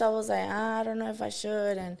first I was like, I don't know if I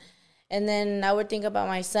should, and then I would think about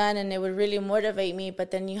my son, and it would really motivate me. But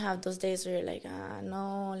then you have those days where you're like,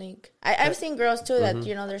 no, like I've seen girls too that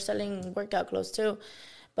they're selling workout clothes too,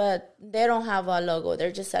 but they don't have a logo.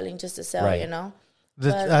 They're just selling just to sell, Right. you know.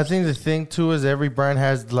 I think the thing too is every brand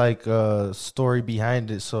has like a story behind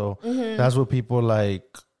it, so that's what people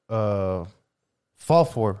like fall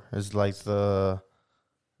for, is like the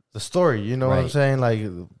story. You know what I'm Right. saying? Like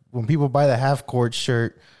when people buy the half court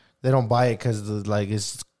shirt, they don't buy it because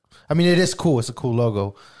it's. I mean, it is cool. It's a cool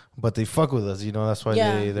logo, but they fuck with us. You know, that's why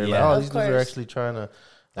Yeah. they're Yeah. like, oh, Of these dudes are course. actually trying to.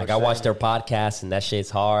 Like I watched their podcast and that shit's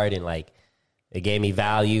hard and like it gave me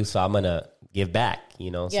value, so I'm gonna give back, you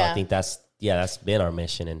know. So I Yeah. think that's been our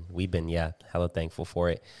mission, and we've been hella thankful for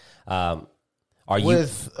it. Are you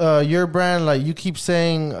With your brand, like you keep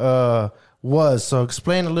saying was, so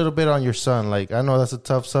explain a little bit on your son. Like I know that's a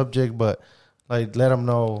tough subject, but like let them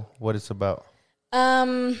know what it's about.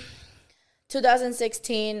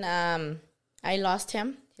 2016, I lost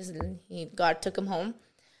him. God took him home.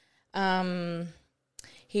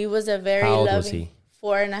 He was a very How old loving. was he?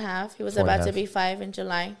 4.5. He was 4.5. about to be 5 in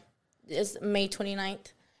July. It's May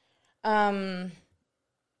 29th.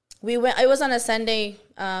 We went. It was on a Sunday.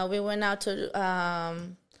 We went out to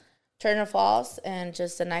Turner Falls, and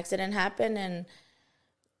just an accident happened,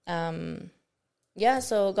 and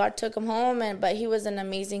so God took him home, but he was an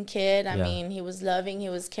amazing kid. I Yeah. mean, he was loving, he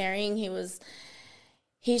was caring,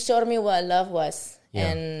 he showed me what love was.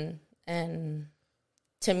 Yeah. And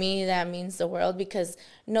to me that means the world, because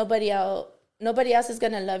nobody else is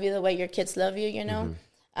going to love you the way your kids love you, you know?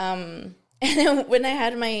 And then when I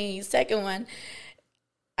had my second one,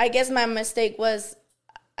 I guess my mistake was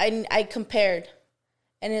I compared,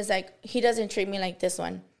 and it's like, he doesn't treat me like this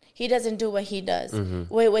one. He doesn't do what he does,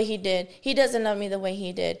 what he did. He doesn't love me the way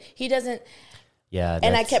he did. He doesn't. Yeah,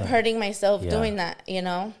 And I that's, kept hurting myself yeah. doing that, you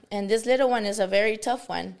know. And this little one is a very tough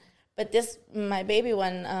one. But my baby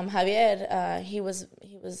one, Javier, he was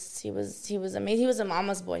amazing. He was a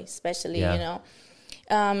mama's boy, especially, Yeah. you know.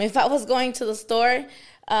 If I was going to the store,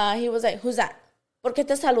 he was like, "Who's that? ¿Por qué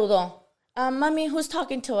te saludó? Mommy, who's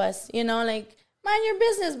talking to us?" You know, like, mind your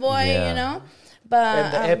business, boy. Yeah. You know. But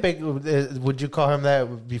And the epic, would you call him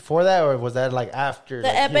that before that, or was that like after? the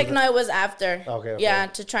like, he epic, was- no, it was after. Okay. Yeah,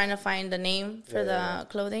 to trying to find the name for the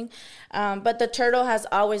clothing. But the turtle has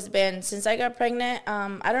always been, since I got pregnant.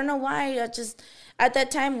 I don't know why. At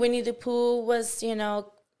that time, Winnie the Pooh was, you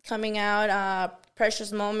know, coming out.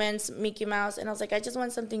 Precious Moments, Mickey Mouse, and I was like, I just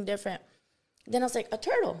want something different. Then I was like, a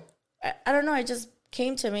turtle. I don't know. It just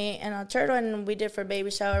came to me, and a turtle. And we did for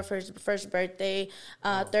baby shower, for his first birthday,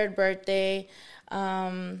 third birthday.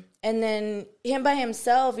 And then him by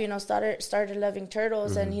himself, you know, started loving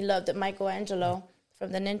turtles, and he loved Michelangelo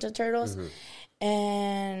from the Ninja Turtles.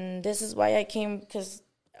 And this is why I came, because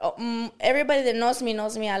everybody that knows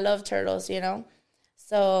me I love turtles, you know.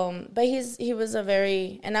 So, but he was a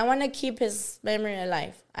very, and I want to keep his memory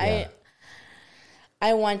alive. Yeah.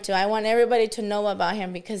 I want everybody to know about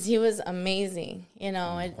him, because he was amazing, you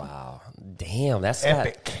know. Wow, damn, that's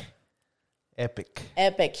epic. Epic.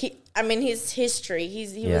 His history. He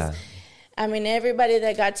Yeah. was. I mean, everybody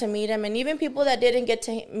that got to meet him, and even people that didn't get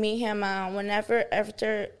to meet him,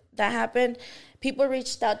 after that happened, people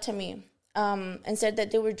reached out to me and said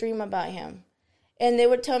that they would dream about him, and they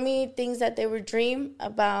would tell me things that they would dream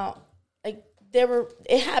about. Like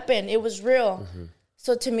it happened. It was real.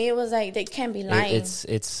 So to me, it was like, they can't be lying.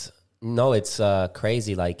 It's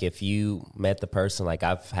crazy. Like if you met the person, like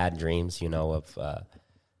I've had dreams, you know, of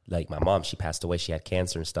like my mom, she passed away, she had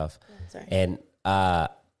cancer and stuff. Sorry. And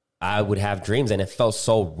I would have dreams and it felt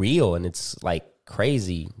so real, and it's like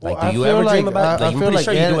crazy. Like, Well, do you I feel ever dream like- about it? I Like, I'm feel pretty like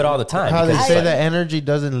sure you do it all the time. How they because say it's like- that energy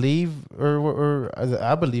doesn't leave, or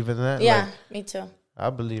I believe in that. Yeah, Like, me too. I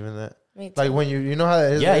believe in that. Me too. Like when you know how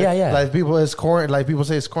that is. Yeah. Like people, it's corny. Like people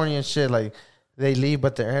say it's corny and shit. Like they leave,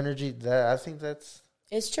 but their energy. That I think that's.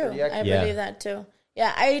 It's true. Pretty accurate. I Yeah. believe that too.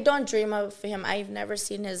 Yeah, I don't dream of him. I've never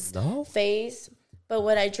seen his No? face, but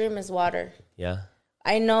what I dream is water. Yeah.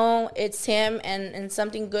 I know it's him, and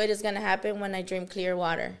something good is gonna happen when I dream clear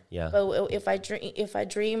water. Yeah. But if I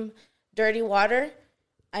dream dirty water,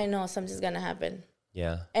 I know something's gonna happen.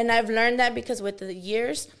 Yeah. And I've learned that because with the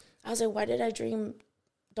years, I was like, why did I dream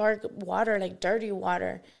dark water, like dirty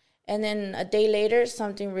water? And then a day later,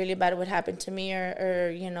 something really bad would happen to me, or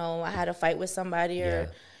you know, I had a fight with somebody, or.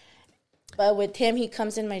 Yeah. But with him, he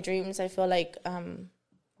comes in my dreams. I feel like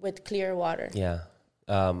with clear water. Yeah.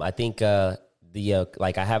 I think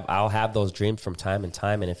like I'll have those dreams from time and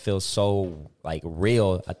time, and it feels so like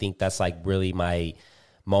real. I think that's like really my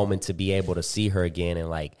moment to be able to see her again and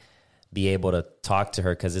like be able to talk to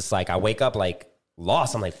her, because it's like I wake up like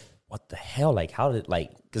lost. I'm like, what the hell? Like, how did,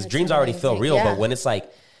 like, because dreams already feel real, but when it's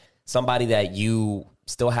like somebody that you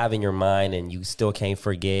still have in your mind and you still can't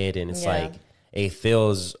forget, and it's like it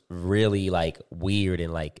feels really like weird,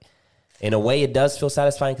 and like in a way it does feel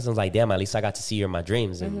satisfying, because I'm like, damn, at least I got to see her in my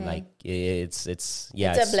dreams, and like it's a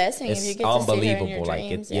blessing if you get to see her in your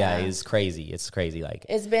dreams. Like it's crazy. Like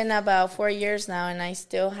it's been about 4 years now, and I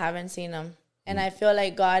still haven't seen him, and I feel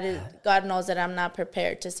like God knows that I'm not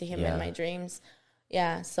prepared to see him in my dreams.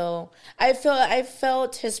 Yeah, so I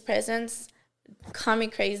felt his presence. Call me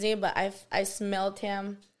crazy, but I smelled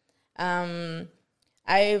him. Sometimes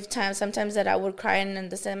that I would cry in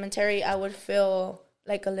the cemetery, I would feel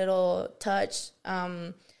like a little touch.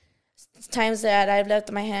 Times that I've left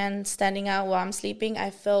my hand standing out while I'm sleeping,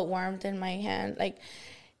 I felt warmth in my hand. Like,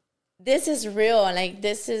 this is real. Like,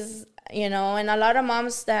 this is, and a lot of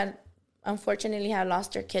moms that unfortunately have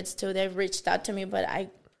lost their kids too, they've reached out to me, but I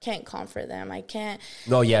can't comfort them. I can't.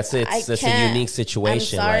 No, yes, it's a unique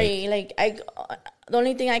situation. I'm sorry. The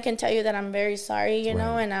only thing I can tell you that I'm very sorry, and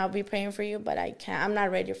I'll be praying for you, but I can't. I'm not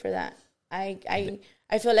ready for that. I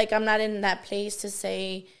feel like I'm not in that place to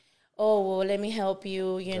say, oh, well, let me help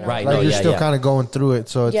you, Right. Like you're still kind of going through it,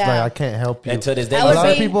 so it's like, I can't help you. And to this day, a lot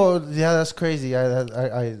of people, that's crazy.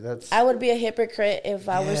 I would be a hypocrite if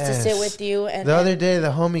I was to sit with you. And the other day, the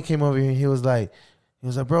homie came over here. He was like,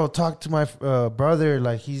 bro, talk to my brother.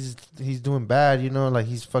 Like, he's doing bad, like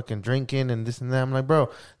he's fucking drinking and this and that. I'm like, bro,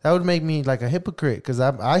 that would make me like a hypocrite, because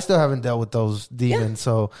I still haven't dealt with those demons. Yeah.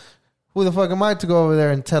 So who the fuck am I to go over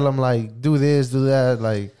there and tell him, like, do this, do that?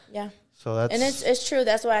 Like, yeah. So that's... And it's true.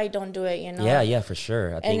 That's why I don't do it, Yeah, for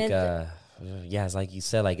sure. I think, it's like you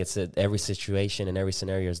said, like, it's every situation and every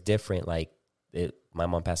scenario is different. Like, my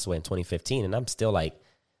mom passed away in 2015, and I'm still like,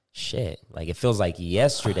 shit, like it feels like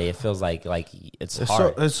yesterday. It feels like it's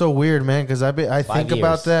hard. It's so weird, man, because I think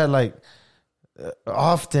about that like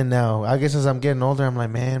often now. I guess as I'm getting older, I'm like,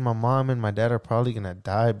 man, my mom and my dad are probably gonna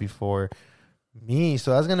die before me,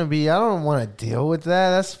 so that's gonna be, I don't want to deal with that.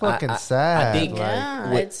 That's fucking sad. I think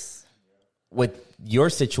it's with your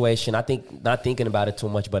situation, I think not thinking about it too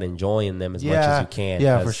much, but enjoying them as much as you can.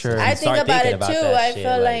 Yeah, for sure. I think about it too. I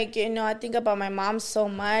feel like I think about my mom so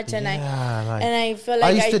much, and I feel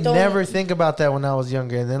like I used to never think about that when I was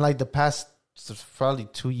younger, and then like the past probably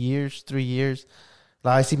 2 years, 3 years,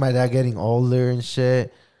 like I see my dad getting older and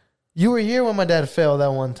shit. You were here when my dad fell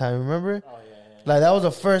that one time, remember? Oh yeah. Like that was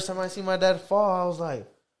the first time I see my dad fall. I was like,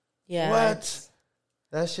 what?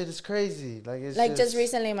 That shit is crazy. Like, it's just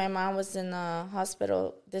recently, my mom was in the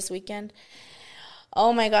hospital this weekend.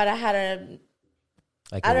 Oh my God, I had an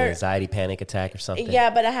anxiety panic attack or something. Yeah,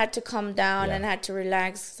 but I had to calm down and I had to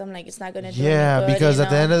relax. So I'm like, it's not gonna do anything. Yeah, because at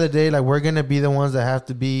the end of the day, like, we're gonna be the ones that have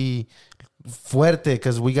to be fuerte,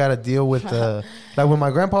 because we gotta deal with the like when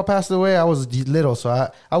my grandpa passed away, I was little, so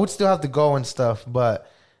I would still have to go and stuff.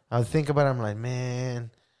 But I think about it, I'm like,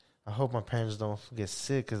 man, I hope my parents don't get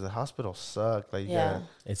sick, because the hospital suck. Like, I'm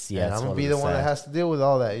gonna be the one that has to deal with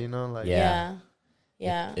all that,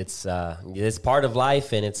 Like, it's part of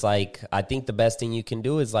life, and it's like, I think the best thing you can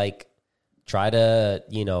do is like try to,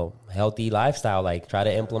 healthy lifestyle. Like, try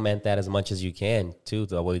to implement that as much as you can too,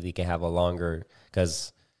 the way you can have a longer,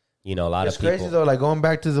 because a lot of people. It's crazy though. Like, going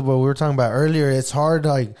back to what we were talking about earlier, it's hard.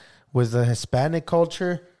 Like, with the Hispanic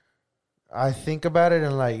culture, I think about it,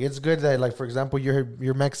 and like, it's good that, like, for example,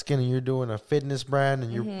 you're Mexican and you're doing a fitness brand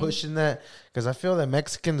and you're pushing that, because I feel that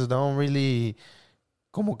Mexicans don't really,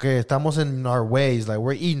 como que estamos in our ways. Like,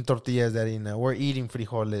 we're eating tortillas de harina, we're eating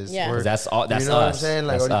frijoles. Yeah, that's all. That's you know us. What I'm saying?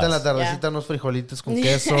 Like, ahorita en la tardecita unos frijolitos con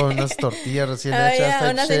queso, unas tortillas recién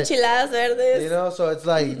hechas. Unas enchiladas verdes. So it's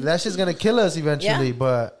like that shit's gonna kill us eventually.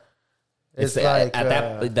 But it's like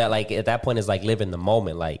at that point, it's like live in the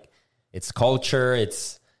moment. Like, it's culture.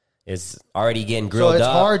 It's already getting grilled up. So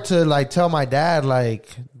it's hard to like tell my dad, like,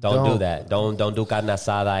 don't do that. Don't do carne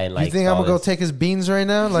asada and like. You think I'm gonna go take his beans right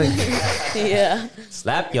now? Like, yeah.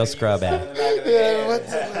 Slap your scrub out.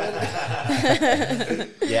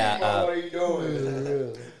 Yeah. What are you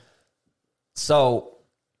doing? So,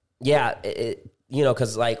 yeah,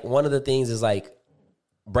 because like one of the things is like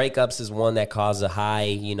breakups is one that causes a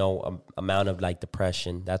high, amount of like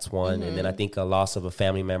depression. That's one. And then I think a loss of a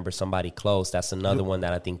family member, somebody close, that's another one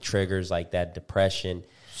that I think triggers like that depression.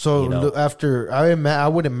 So You know? after I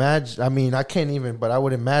would imagine. I mean, I can't even, but I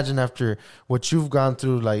would imagine after what you've gone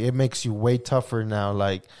through, like it makes you way tougher now.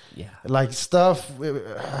 Like, Yeah. like stuff,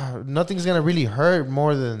 nothing's gonna really hurt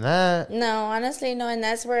more than that. No, honestly, no. And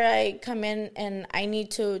that's where I come in and I need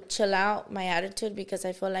to chill out my attitude because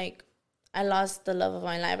I feel like I lost the love of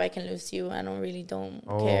my life. I can lose you. I don't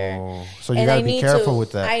care. Oh, so you And gotta I be need careful to-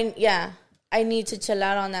 with that. I need to chill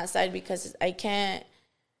out on that side because I can't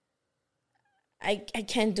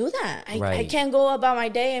do that. I Right. can't go about my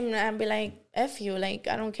day and be like, F you. Like,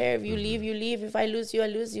 I don't care. If you leave, you leave. If I lose you, I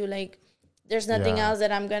lose you. Like, there's nothing Yeah. else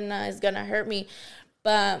that is gonna hurt me.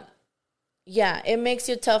 But yeah, it makes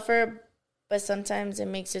you tougher, but sometimes it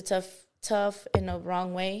makes you tough in a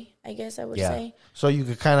wrong way, I guess I would Yeah. say. So you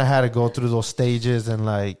could kind of had to go through those stages and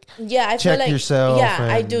like, Yeah, I check feel like yourself Yeah,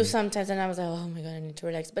 I and- do sometimes, and I was like, oh my god, I need to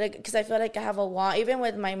relax. But because I feel like I have a wall, even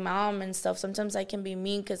with my mom and stuff. Sometimes I can be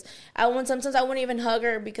mean because sometimes I won't even hug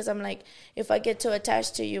her because I'm like, if I get too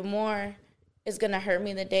attached to you more, it's gonna hurt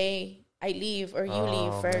me the day I leave or you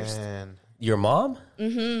leave first. Man. Your mom?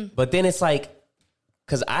 Mm-hmm. But then it's like,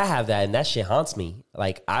 because I have that, and that shit haunts me.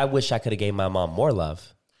 Like, I wish I could have gave my mom more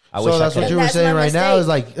love. I wish So I that's what could. you were That's saying my right now is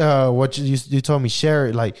mistake. like what you told me. Share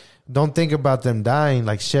it. Like, don't think about them dying.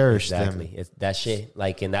 Like, cherish Exactly. them. It's that shit.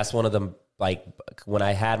 Like, and that's one of them. Like, when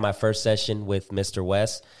I had my first session with Mr.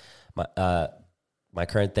 West, my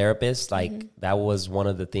current therapist, like that was one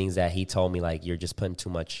of the things that he told me. Like, you're just putting too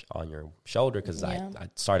much on your shoulder because Yeah. I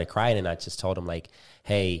started crying, and I just told him like,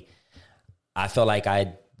 hey, I felt like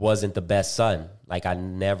I wasn't the best son. Like, I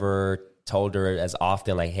never told her as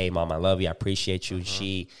often, like, hey, mom, I love you. I appreciate you.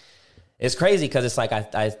 It's crazy because it's like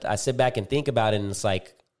I sit back and think about it, and it's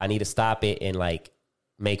like I need to stop it and like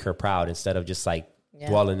make her proud instead of just like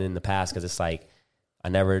dwelling in the past. Because it's like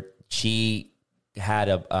she had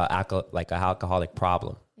a alcoholic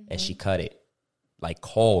problem, and she cut it like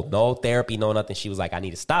cold, no therapy, no nothing. She was like, I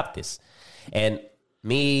need to stop this. And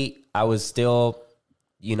me, I was still,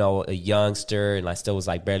 a youngster, and I still was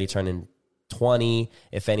like barely turning 20,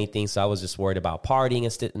 if anything. So I was just worried about partying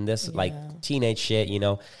and this like teenage shit,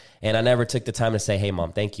 and I never took the time to say, hey,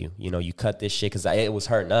 mom, thank you. You cut this shit because it was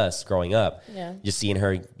hurting us growing up. Yeah. Just seeing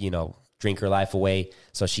her, drink her life away.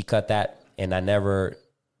 So she cut that, and I never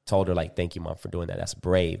told her, like, thank you, mom, for doing that. That's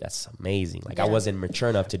brave. That's amazing. Like, I wasn't mature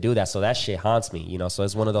enough to do that. So that shit haunts me, So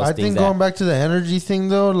it's one of those I things think that... going back to the energy thing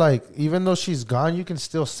though, like even though she's gone, you can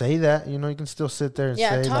still say that. You can still sit there and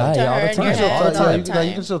say Talk like, to all her the in your time. head All the all time. the like, time.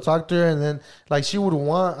 you can still talk to her, and then like she would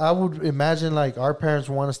want. I would imagine like our parents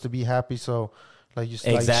want us to be happy, so like you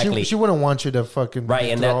like, Exactly. she wouldn't want you to fucking Right,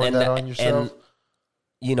 and throw that that on yourself.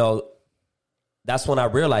 and that's when I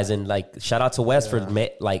realized, and like shout out to Wes for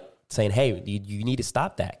like saying, hey, you need to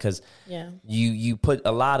stop that because you put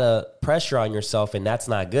a lot of pressure on yourself, and that's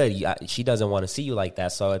not good. She doesn't want to see you like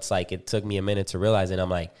that. So it's like it took me a minute to realize, and I'm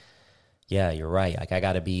like, yeah, you're right. Like I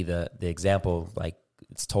got to be the example. Like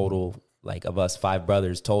it's total, like of us 5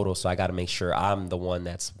 brothers total. So I got to make sure I'm the one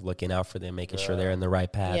that's looking out for them, making sure they're in the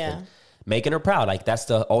right path, and making her proud. Like that's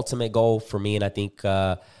the ultimate goal for me. And I think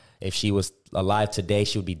if she was alive today,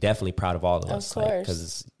 she would be definitely proud of all of us. course.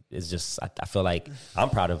 Because it's just I feel like I'm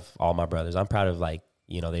proud of all my brothers. I'm proud of like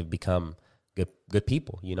they've become good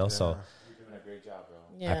people. So You're doing a great job, bro.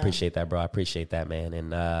 Yeah. I appreciate that, bro. I appreciate that, man.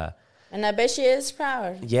 And I bet she is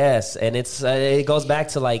proud. yes, and it's it goes back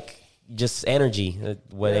to like just energy.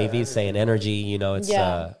 What AV's saying, energy. It's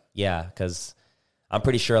because I'm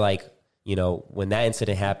pretty sure like when that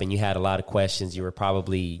incident happened, you had a lot of questions. You were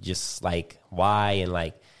probably just like, why, and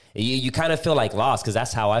like you kind of feel like lost because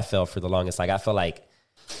that's how I felt for the longest. Like I felt like,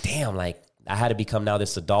 damn, like I had to become now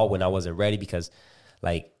this adult when I wasn't ready because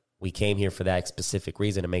like we came here for that specific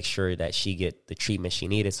reason to make sure that she get the treatment she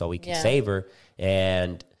needed so we can save her.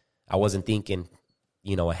 And I wasn't thinking,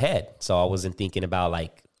 ahead. So I wasn't thinking about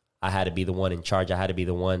like I had to be the one in charge. I had to be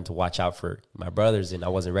the one to watch out for my brothers, and I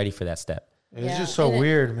wasn't ready for that step. It's just so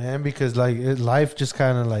weird, man, because like life just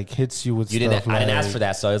kind of like hits you with I stuff. didn't ask for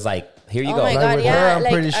that, so it's like, here you Oh go. my Like God, with yeah, her, I'm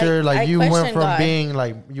like, pretty sure like I you went question from God.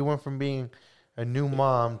 being a new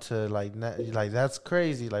mom to like that's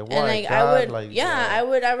crazy. Like why? And like God? I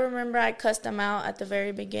would, like, I remember I cussed him out at the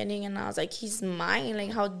very beginning, and I was like, "He's mine!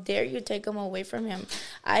 Like, how dare you take him away from him?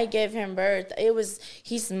 I gave him birth.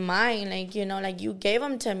 He's mine. Like, like you gave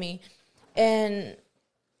him to me." And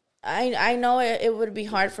I know it would be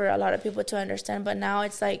hard for a lot of people to understand, but now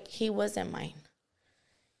it's like he wasn't mine.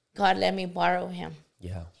 God let me borrow him.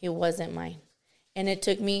 Yeah. He wasn't mine, and it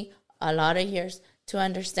took me a lot of years to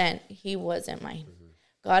understand he wasn't mine.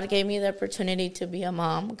 God gave me the opportunity to be a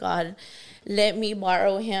mom. God let me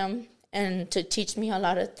borrow him, and to teach me a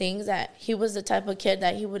lot of things. That he was the type of kid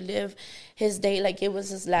that he would live his day like it was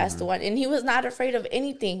his last one. And he was not afraid of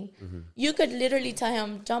anything. You could literally tell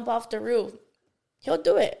him, jump off the roof. He'll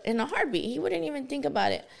do it in a heartbeat. He wouldn't even think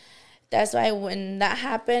about it. That's why when that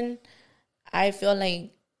happened, I feel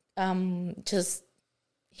like just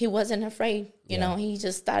he wasn't afraid. You know, he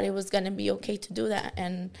just thought it was going to be okay to do that.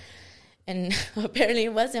 And apparently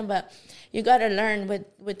it wasn't. But you got to learn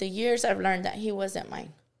with the years, I've learned that he wasn't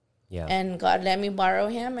mine. Yeah. And God let me borrow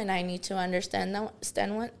him, and I need to understand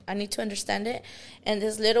I need to understand it. And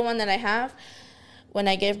this little one that I have, when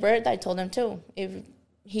I gave birth, I told him too, if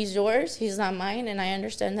he's yours, he's not mine, and I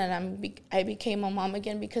understand that I became a mom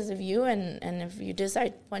again because of you. And if you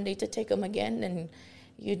decide one day to take him again, then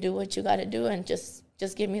you do what you got to do, and just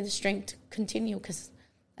give me the strength to continue, because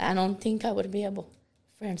I don't think I would be able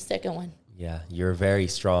for him second one. Yeah, you're very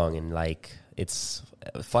strong, and like it's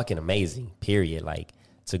fucking amazing. Period. Like,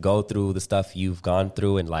 to go through the stuff you've gone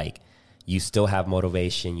through, and like you still have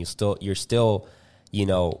motivation. You're still, you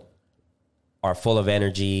know, are full of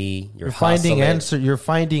energy. You're finding answers. You're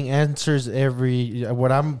finding answers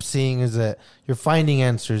what I'm seeing is that you're finding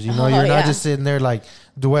answers. You know, you're not just sitting there like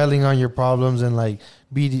dwelling on your problems and like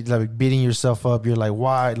beating yourself up. You're like,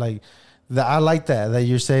 why? Like, I like that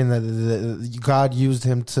you're saying that God used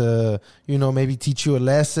him to, you know, maybe teach you a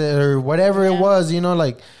lesson or whatever it was. You know,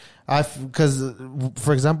 like. Because,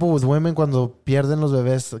 for example, with women, cuando pierden los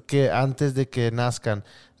bebés que antes de que nazcan,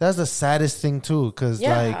 that's the saddest thing too. Because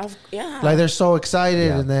like they're so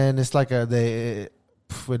excited, and then it's like it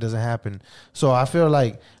doesn't happen. So I feel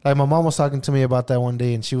like my mom was talking to me about that one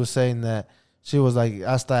day, and she was saying that she was like,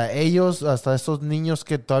 hasta esos niños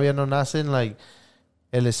que todavía no nacen, like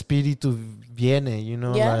el espíritu viene, you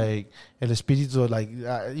know, like el espíritu, like,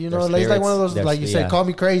 you know, like, it's like one of those, like you said, call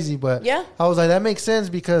me crazy, but I was like, that makes sense,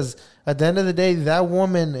 because at the end of the day, that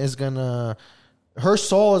woman is her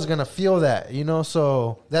soul is gonna feel that, you know,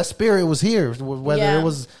 so that spirit was here, whether it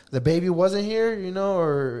was the baby wasn't here, you know,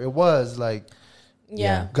 or it was like,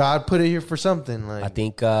 God put it here for something. Like, I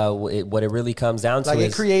think what it really comes down to like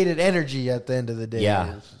is it created energy at the end of the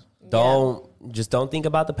day. Don't think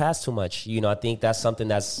about the past too much. You know, I think that's something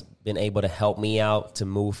that's been able to help me out to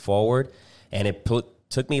move forward. And it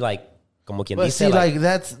took me like, como quien dice, like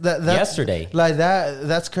that's yesterday. Like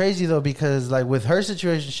that's crazy though, because like with her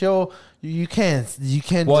situation, you can't.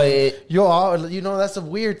 Well, you know, that's a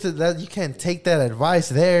weird that you can't take that advice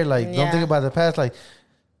there. Like, don't think about the past. Like,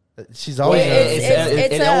 she's always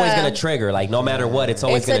it's always gonna trigger. Like, no matter what, it's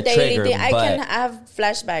always gonna trigger. I can have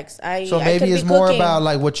flashbacks. So maybe it's more about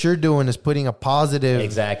like what you're doing is putting a positive,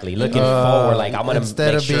 looking forward. Like, I'm gonna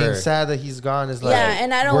instead of being sad that he's gone. Is like,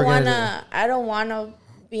 and I don't wanna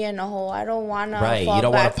be in a hole. I don't wanna fall you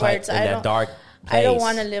don't backwards. Want to in that dark place. I don't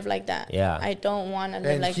want to live like that. Yeah, I don't want to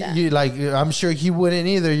live like that. You like, I'm sure he wouldn't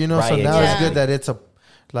either. You know, so now it's good that it's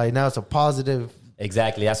a positive.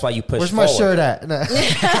 Exactly. That's why you push Where's forward. my shirt at? In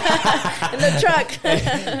the truck.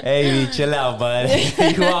 Hey, chill out, bud.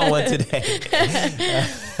 You want one today.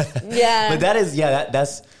 But that is,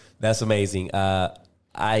 that's amazing.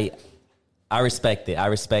 I respect it. I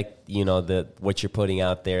respect, you know, what you're putting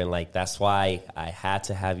out there. And like, that's why I had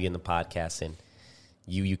to have you in the podcast, and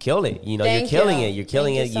you killed it. You know, you're killing it. You're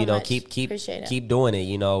killing it. You know, keep doing it.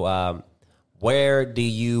 You know, where do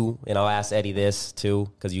you, and I'll ask Eddie this too,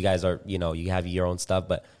 because you guys are, you know, you have your own stuff,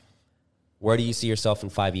 but where do you see yourself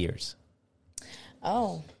in 5 years?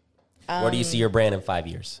 Where do you see your brand in 5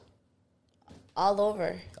 years? All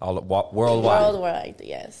over. Worldwide? Worldwide,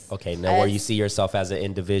 yes. Okay, now where do you see yourself as an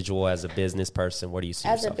individual, as a business person? Where do you see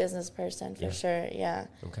yourself? As a business person, for sure, yeah.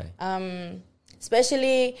 Okay.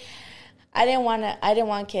 Especially, I didn't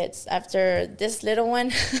want kids after this little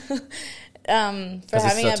one. For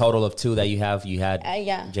having it's a total of 2 that you have. You had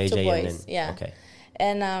JJ 2 boys, and then, okay.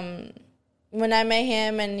 And when I met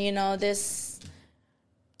him, and you know, this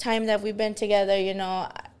time that we've been together, you know,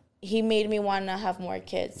 he made me want to have more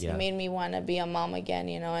kids. He made me want to be a mom again,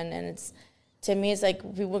 you know, and it's, to me, it's like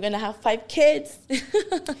we were gonna have 5 kids.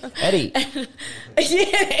 Eddie.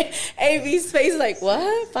 AB's face like,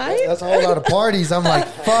 what? 5? That's a whole lot of parties. I'm like,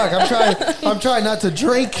 fuck. I'm trying not to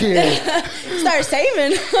drink here. Start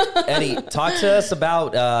saving. Eddie, talk to us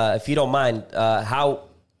about, if you don't mind, how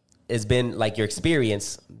it's been like your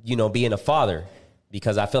experience, you know, being a father,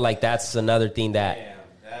 because I feel like that's another thing that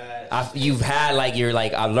you've had, like, you're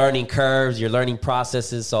like learning curves, you're learning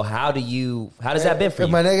processes. So how does that been for you?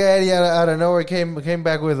 My nigga Eddie out of nowhere came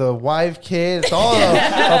back with a wife, kids, all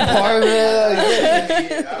apartment.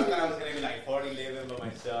 I was gonna be like 40 living by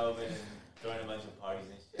myself, and throwing a bunch of parties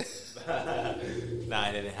and shit. Nah,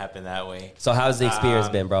 it didn't happen that way. So how's the experience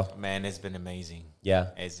been, bro? Man, it's been amazing. Yeah.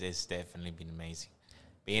 It's definitely been amazing.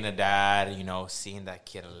 Being a dad, you know, seeing that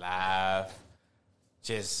kid alive,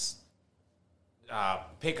 just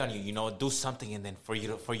pick on you, you know, do something, and then for you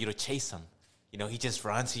to chase him. You know, he just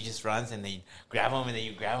runs, and then you grab him, and then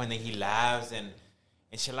you grab him, and then he laughs, and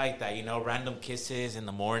shit like that. You know, random kisses in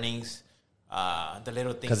the mornings, the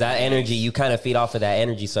little things. Because that energy, you kind of feed off of that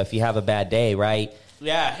energy. So if you have a bad day, right?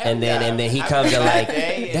 Yeah. And then he comes and like,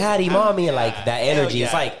 Daddy, Mommy, and like that energy. Yeah.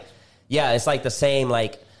 It's like, yeah, it's like the same,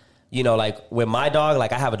 like, you know, like with my dog,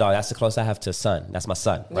 like I have a dog. That's the closest I have to a son. That's my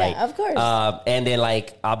son, right? Yeah, of course. And then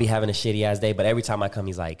like I'll be having a shitty ass day, but every time I come,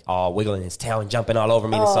 he's like all wiggling his tail and jumping all over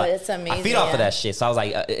me. Oh, and so it's amazing. I feed off of Yeah. that shit. So I was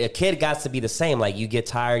like, a kid got to be the same. Like you get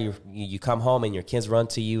tired, you come home and your kids run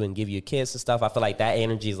to you and give you a kiss and stuff. I feel like that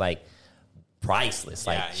energy is like priceless.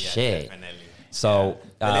 Like shit. Definitely. So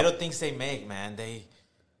The little things they make, man, they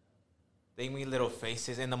make little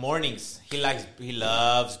faces in the mornings. He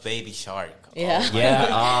loves Baby Shark. Yeah. yeah.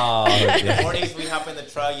 Oh, In the mornings we hop in the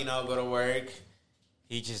truck, you know, go to work.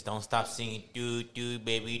 He just don't stop singing, do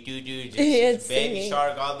baby, do. Just It's Baby singing.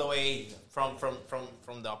 Shark all the way from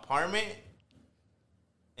the apartment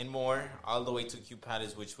and more all the way to Q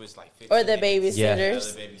Palace, which was like 15 Or the minutes. Yeah.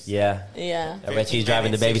 babysitters. yeah. Yeah. I bet he's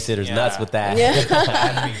driving the 15 babysitters minutes, nuts yeah. with that.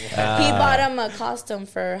 Yeah. He bought him a costume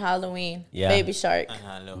for Halloween. Yeah. Baby Shark.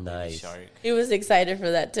 Little Baby Nice. Shark. He was excited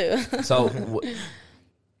for that too. So,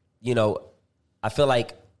 you know, I feel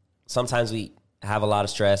like sometimes we have a lot of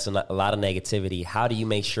stress and a lot of negativity. How do you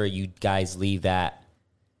make sure you guys leave that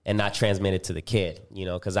and not transmit it to the kid? You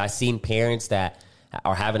know, because I've seen parents that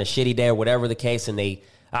are having a shitty day or whatever the case, and they,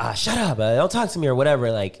 shut up, don't talk to me or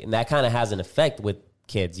whatever. Like, and that kind of has an effect with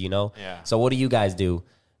kids, you know? Yeah. So what do you guys do,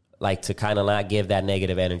 like, to kind of not give that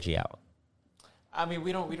negative energy out? I mean,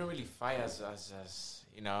 we don't really fight as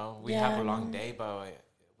you know. We Yeah. have a long day, but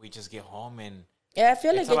we just get home and Yeah, I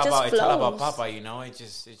feel like it's it all just about flows. it's all about Papa, you know. It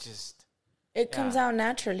just It comes Yeah. out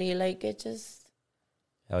naturally. Like it just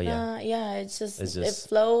Oh, yeah. it's just It's it just-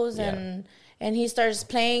 flows yeah. and he starts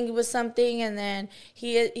playing with something, and then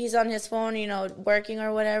he's on his phone, you know, working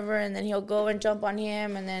or whatever, and then he'll go and jump on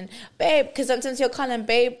him, and then babe, because sometimes he'll call him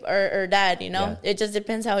babe or dad, you know. Yeah. It just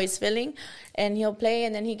depends how he's feeling, and he'll play,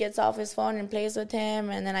 and then he gets off his phone and plays with him,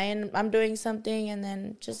 and then I'm doing something, and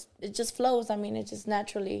then it just flows. I mean, it just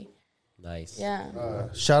naturally, Nice.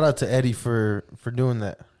 yeah. Shout out to Eddie for doing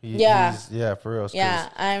that. Yeah. Yeah, for real. 'cause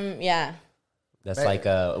Yeah. That's like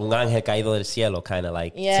a un ángel caído del cielo kind of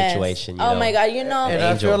like Yes. situation. You Oh know? my God, you know. And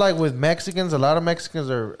I Angel. feel like with Mexicans, a lot of Mexicans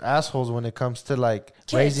are assholes when it comes to like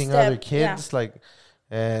Kids raising that- other kids. Like,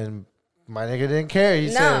 and my nigga didn't care. He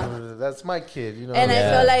No. said, "That's my kid," you know. And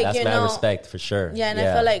I feel like, that's you mad know- respect for sure. Yeah, and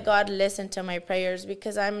I feel like God listened to my prayers,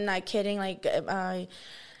 because I'm not kidding. Like,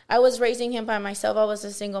 I was raising him by myself. I was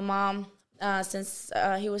a single mom since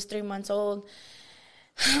he was 3 months old.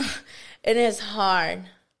 It is hard.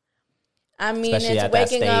 I mean, Especially it's at that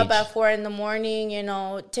waking up stage. at 4 a.m, you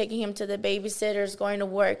know, taking him to the babysitters, going to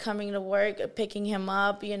work, coming to work, picking him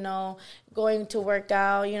up, you know, going to work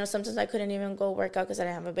out. You know, sometimes I couldn't even go work out because I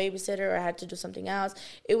didn't have a babysitter, or I had to do something else.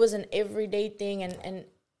 It was an everyday thing, and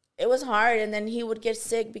it was hard. And then he would get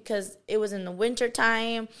sick because it was in the winter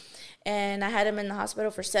time, and I had him in the hospital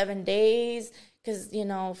for 7 days because, you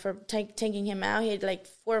know, for taking him out, he had like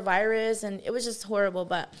 4 virus, and it was just horrible.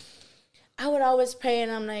 But I would always pray,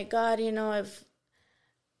 and I'm like, God, you know, if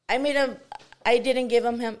I didn't give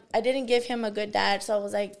him a good dad, so I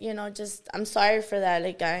was like, you know, just I'm sorry for that.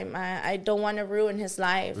 Like I don't want to ruin his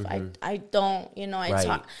life. I don't, you know, it's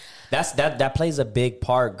hard. That plays a big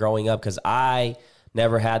part growing up, because I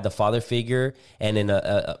never had the father figure, and in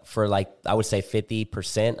for like I would say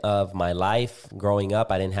 50% of my life growing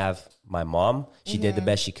up, I didn't have my mom. She did the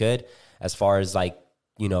best she could as far as like,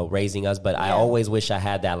 you know, raising us, but I always wish I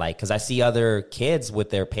had that, like, because I see other kids with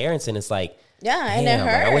their parents, and it's like, Yeah, and damn, it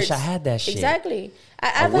like, hurts. I wish I had that shit. Exactly.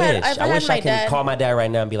 I I've wish had I my could dad. call my dad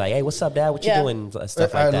right now and be like, hey, what's up, Dad? What you Yeah. doing?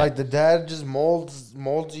 Stuff like that. Like the dad just molds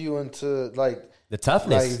you into like The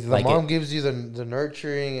toughness. Like the Like mom it- gives you the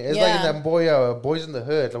nurturing. It's Yeah. like in that Boys in the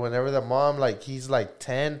Hood. Whenever the mom, like, he's like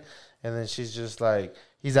 10, and then she's just like,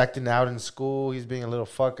 he's acting out in school. He's being a little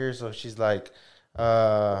fucker, so she's like,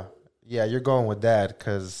 yeah, you're going with dad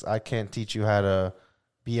because I can't teach you how to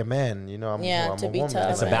be a man. You know, I'm to a be woman.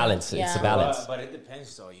 tough. It's a balance. Yeah. It's a balance. But it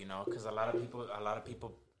depends, though, you know, because a lot of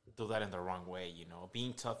people do that in the wrong way. You know,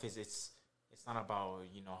 being tough is it's not about,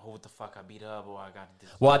 who the fuck I beat up or I got this.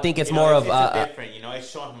 Well, I think it's more of different, it's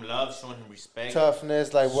showing him love, showing him respect.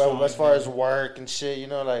 Toughness, like as far as work and shit,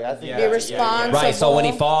 like I think Be responsible. right. So when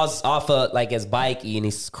he falls off of like his bike and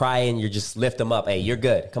he's crying, you just lift him up. Hey, you're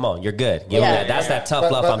good. Come on, you're good. Give him that. That's that tough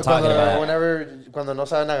love I'm talking about. Cuando no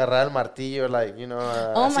saben agarrar el martillo, like,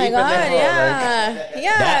 oh my God,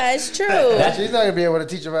 yeah, it's true. She's not gonna be able to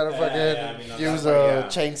teach him how to fucking use a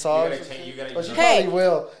chainsaw. But she probably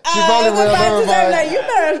will. She probably will. Never mind. Like, you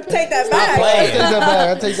better take that Stop back. playing.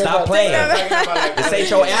 I take that Stop back. playing. This ain't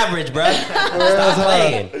your average, bro. Stop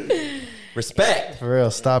playing. Respect. For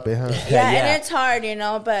real, stop it, huh? Yeah, Yeah. and it's hard,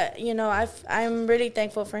 but I'm really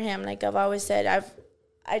thankful for him. Like I've always said,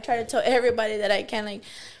 I try to tell everybody that I can. Like,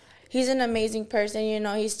 he's an amazing person.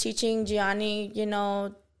 He's teaching Gianni,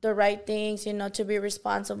 the right things. To be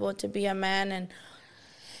responsible, to be a man,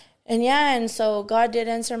 and so God did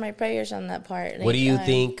answer my prayers on that part. What do you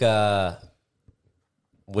think?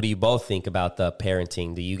 What do you both think about the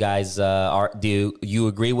parenting? Do you guys do you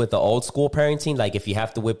agree with the old school parenting? Like, if you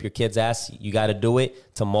have to whip your kid's ass, you got to do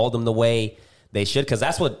it to mold them the way they should, because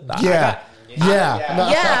that's what. Yeah.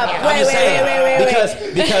 Wait.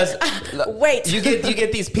 Because Wait. you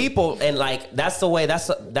get these people, and like that's the way.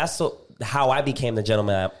 That's how I became the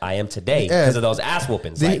gentleman I am today, because of those ass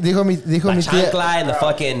whoopings. Like, Dijo mi tía. chancla and the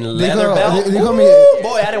fucking leather belt. Dijo Ooh,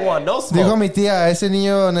 boy, I didn't want no smoke. Dijo mi tía, ese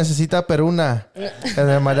niño necesita peruna. And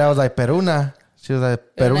then my dad was like, peruna. She was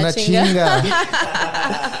like, peruna chinga.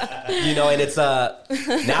 And it's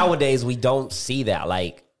nowadays we don't see that.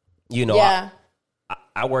 Like, Yeah.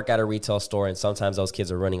 I work at a retail store, and sometimes those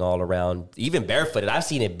kids are running all around, even barefooted. I've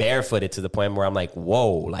seen it barefooted to the point where I'm like,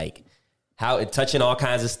 whoa, like how touching all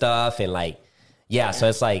kinds of stuff, and like, yeah. So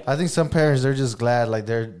it's like, I think some parents, they're just glad like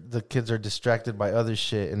the kids are distracted by other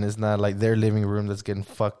shit, and it's not like their living room that's getting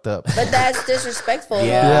fucked up. But that's disrespectful.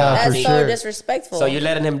 Yeah. That's for so sure. disrespectful. so you're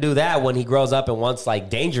letting him do that when he grows up and wants like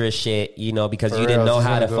dangerous shit, because you didn't know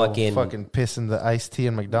how to fucking piss in the iced tea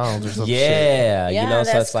in McDonald's or some shit. yeah, Yeah,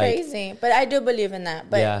 so that's it's like, crazy. But I do believe in that.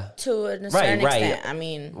 But Yeah. to a certain right. extent, I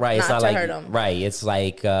mean, right. not It's not to like hurt him. right. It's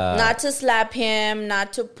like Not to slap him,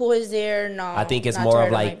 not to pull his ear. No, I think it's not more to of hurt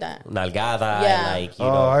him like that. nalgada, Yeah. and like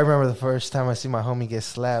I remember the first time I see my homie get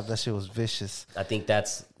slapped. That shit was vicious. I think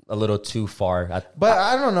that's a little too far. But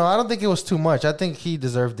I don't know. I don't think it was too much. I think he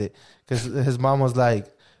deserved it because his mom was like,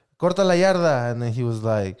 "Corta la yarda," and then he was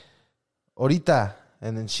like, "Ahorita,"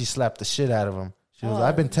 and then she slapped the shit out of him. She was like,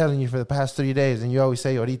 "I've been telling you for the past 3 days, and you always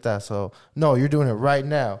say ahorita. So no, you're doing it right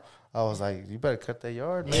now." I was like, "You better cut that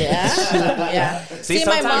yard, man." Yeah, yeah. See,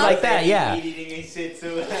 sometimes like that, yeah.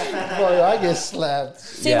 Boy, I get slapped.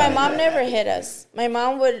 See, Yeah. my mom never hit us. My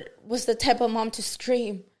mom was the type of mom to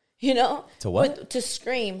scream. To what? To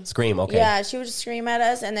scream. Scream, okay. Yeah, she would scream at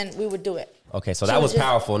us, and then we would do it. Okay, so She that was was just-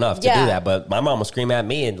 powerful enough to Yeah. do that. But my mom would scream at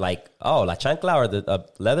me and like, "Oh, la chancla or the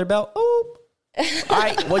leather belt? Oh, all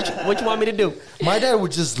right. What you want me to do?" My dad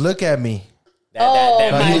would just look at me. Oh,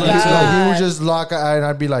 that my He, look just, too. God. he would just lock eye, and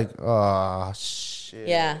I'd be like, "Oh shit."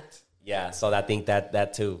 Yeah. Yeah, so I think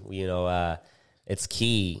that too, it's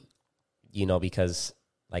key, because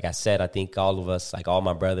like I said, I think all of us, like all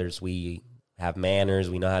my brothers, we have manners,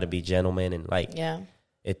 we know how to be gentlemen, and like Yeah.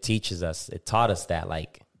 it teaches us, it taught us that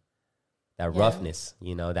like that roughness,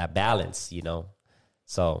 that balance,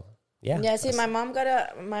 So yeah. Yeah, see, my mom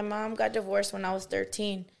got divorced when I was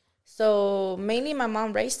 13. So mainly my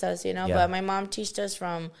mom raised us, Yeah. but my mom taught us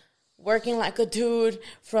from working like a dude,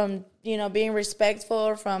 from, being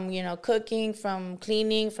respectful, from, cooking, from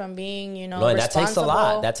cleaning, from being, No, and that takes a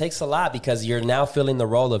lot. responsible. That takes a lot because you're now filling the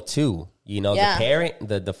role of two. Yeah. The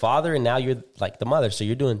parent, the father, and now you're like the mother. So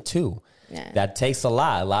you're doing two. Yeah. That takes a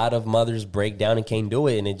lot. A lot of mothers break down and can't do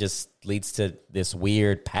it, and it just leads to this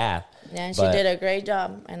weird path. Yeah, and But- she did a great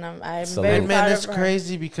job, and I'm So very then- proud Man, of it's her.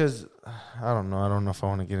 crazy because I don't know if I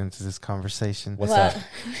want to get into this conversation. What's Well, up?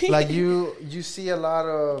 Like you see a lot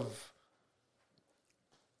of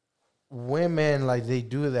women, like they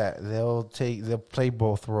do that. They'll play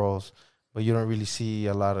both roles, but you don't really see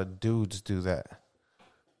a lot of dudes do that.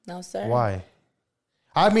 No, sir. Why?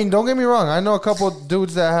 I mean, don't get me wrong. I know a couple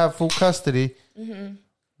dudes that have full custody.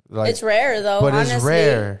 Like, It's rare, though, but honestly. it's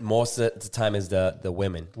rare. Most of the time is the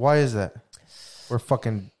women. Why is that? We're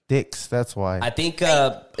fucking dicks. That's why. I think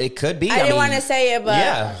it could be. I didn't mean, want to say it, but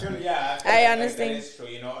yeah. Actually, yeah, I feel honestly- that is true.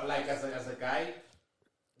 Like as a guy,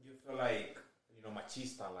 you feel like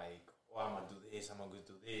machista, like I'm gonna do this, I'm gonna do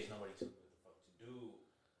this. Nobody tells me what the fuck to do.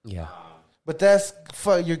 Yeah. but that's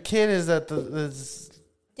your kid is at the.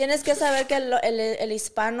 tienes que saber que el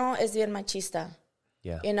hispano es bien machista.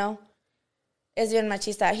 Yeah. es bien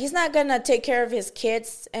machista. He's not going to take care of his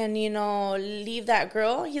kids and, you know, leave that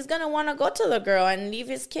girl. He's going to want to go to the girl and leave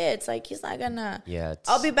his kids. Like, he's not going to. Yeah.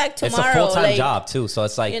 I'll be back tomorrow. It's a full-time like, job, too. So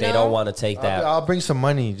it's like you they know? don't want to take that. I'll bring some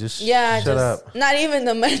money. Just Yeah, shut just up. not even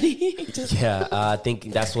the money. Just, Yeah, I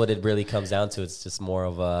think that's what it really comes down to. It's just more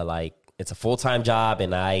of a, like, it's a full-time job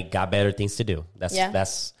and I got better things to do.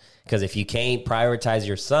 That's because if you can't prioritize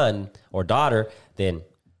your son or daughter, then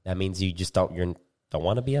that means you just don't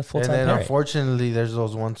want to be a full-time And then parent. unfortunately, there's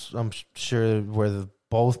those ones I'm sure where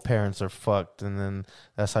both parents are fucked, and then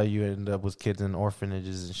that's how you end up with kids in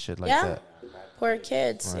orphanages and shit like Yeah. that. poor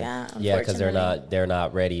kids. Right. Yeah. Yeah, because unfortunately. they're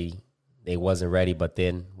not ready. They wasn't ready, but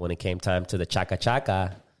then when it came time to the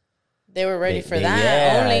chaka, They were ready for they- that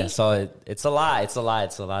yeah. only. So it's a lot. It's a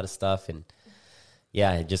lot of stuff, and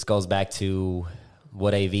yeah, it just goes back to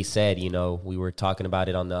what AV said. You know, we were talking about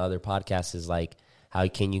it on the other podcast. Is like, how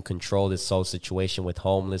can you control this whole situation with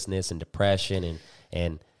homelessness and depression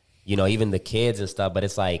and you know, even the kids and stuff? But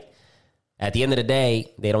it's like, at the end of the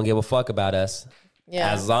day, they don't give a fuck about us.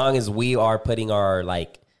 Yeah. As long as we are putting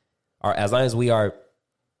as long as we are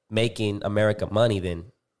making America money, then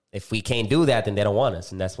if we can't do that, then they don't want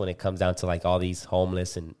us. And that's when it comes down to like all these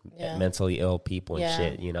homeless and Yeah. mentally ill people and Yeah.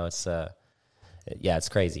 shit. You know, it's it's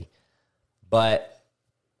crazy. But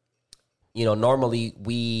you know, normally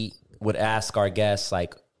we would ask our guests,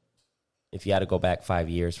 like, if you had to go back 5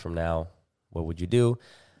 years from now, what would you do?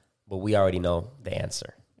 But we already know the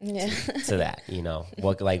answer Yeah. to that. You know,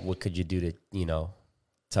 what could you do to, you know,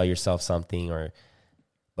 tell yourself something,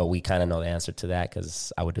 but we kind of know the answer to that,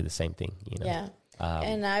 because I would do the same thing, you know? Yeah.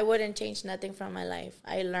 And I wouldn't change nothing from my life.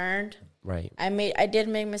 I learned. Right. I did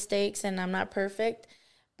make mistakes, and I'm not perfect,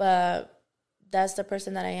 but that's the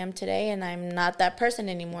person that I am today, and I'm not that person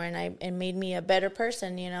anymore. And it made me a better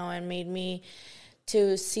person, you know, and made me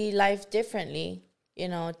to see life differently, you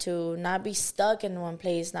know, to not be stuck in one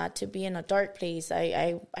place, not to be in a dark place.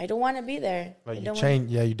 I don't want to be there. Like I you don't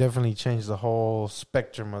change, you definitely changed the whole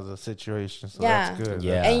spectrum of the situation. So Yeah. that's good.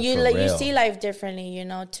 Yeah. and you for like you real. see life differently, you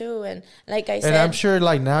know, too. And like I said, And I'm sure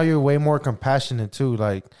like now you're way more compassionate too,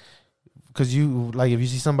 like because you like if you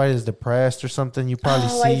see somebody that's depressed or something, you probably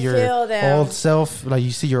Oh, see I your feel them. old self, like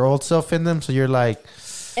you see your old self in them. So you're like,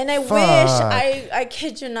 and I Fuck. wish I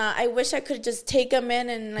kid you not, I wish I could just take them in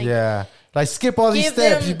and like yeah, like skip all these Give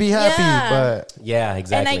steps, them- you'd be happy. yeah. But Yeah,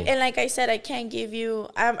 exactly. And like I said, I can't give you.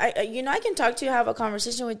 I you know, I can talk to you, have a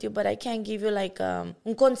conversation with you, but I can't give you like un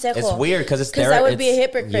consejo. It's weird because I would be a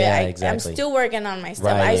hypocrite. Yeah, I'm exactly. still working on my stuff.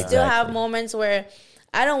 Right, I still have exactly. moments where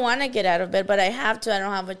I don't want to get out of bed, but I have to. I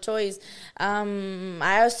don't have a choice.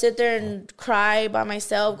 I'll sit there and cry by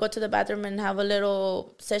myself, go to the bathroom and have a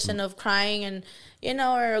little session of crying, and you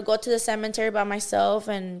know, or go to the cemetery by myself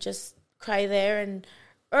and just cry there, and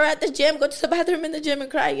or at the gym, go to the bathroom in the gym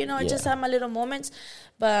and cry. You know, I just have my little moments,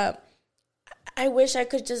 but I wish I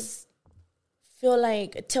could just feel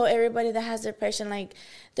like tell everybody that has depression, like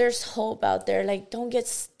there's hope out there. Like, don't get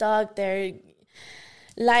stuck there.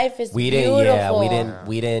 Life is beautiful.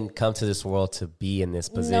 We didn't come to this world to be in this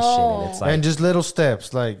position, No. and it's like, and just little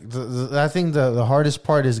steps. Like I think the hardest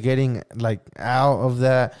part is getting like out of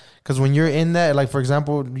that. Because when you're in that, like for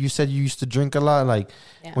example, you said you used to drink a lot. Like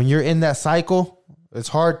Yeah. when you're in that cycle, it's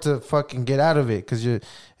hard to fucking get out of it. Because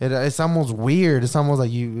it's almost weird. It's almost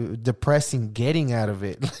like you depressing getting out of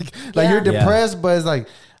it. like Yeah. you're depressed, but it's like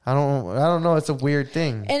I don't know. It's a weird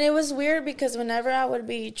thing. And it was weird because whenever I would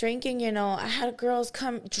be drinking, you know, I had girls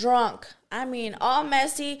come drunk. I mean, all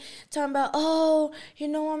messy, talking about, oh, you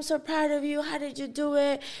know, I'm so proud of you. How did you do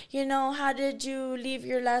it? You know, how did you leave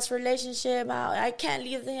your last relationship? I can't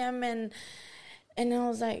leave him. And I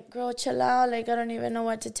was like, girl, chill out. Like, I don't even know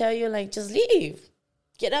what to tell you. Like, just leave.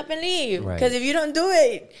 Get up and leave. Right. Because if you don't do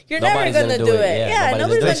it, you're Nobody's never going to gonna do do it. it. Yeah, Yeah,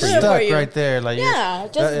 nobody's nobody's gonna going to do it Stuck for you. right there. Like Yeah,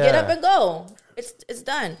 just get up and go. It's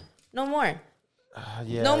done. No more.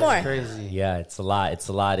 yeah, no it's more. Crazy. yeah, it's a lot. It's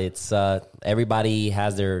a lot. It's everybody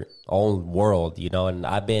has their own world, you know. And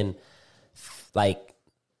I've been like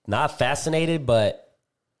not fascinated, but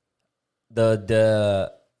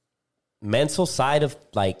the mental side of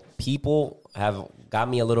like people have got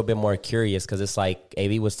me a little bit more curious, because it's like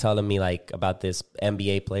AV was telling me like about this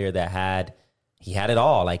NBA player that had it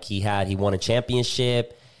all. Like he won a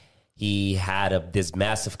championship. He had this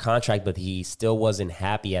massive contract, but he still wasn't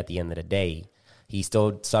happy at the end of the day. He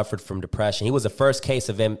still suffered from depression. He was the first case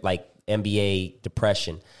of NBA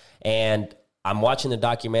depression. And I'm watching the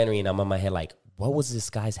documentary and I'm in my head like, what was this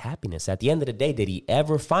guy's happiness? At the end of the day, did he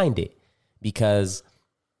ever find it? Because,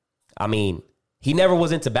 I mean, he never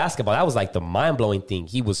was into basketball. That was like the mind-blowing thing.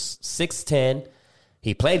 He was 6'10".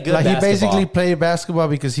 He played good Like basketball. he basically played basketball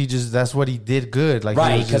because that's what he did good. Like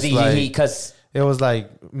Right, he was because just like- because It was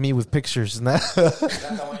like me with pictures. Is that the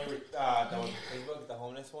one that was on Facebook, the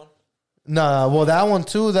homeless one? No, well, that one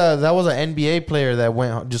too. That was an NBA player that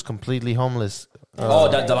went just completely homeless.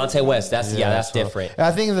 Delonte West. That's so different.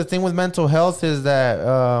 I think the thing with mental health is that,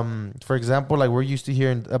 for example, like we're used to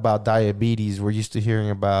hearing about diabetes, we're used to hearing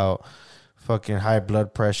about fucking high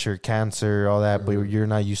blood pressure, cancer, all that, but you're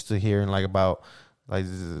not used to hearing like about like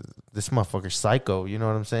this motherfucker's psycho. You know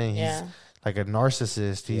what I'm saying? Yeah. He's like a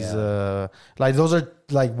narcissist. He's like those are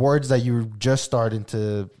like words that you're just starting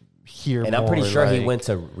to hear. And I'm pretty sure he like, went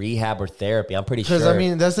to rehab or therapy. I'm pretty sure. because I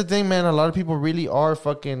mean that's the thing, man. A lot of people really are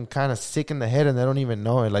fucking kind of sick in the head and they don't even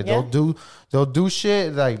know it. Like Yeah. they'll do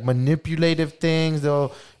shit like manipulative things.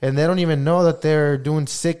 And they don't even know that they're doing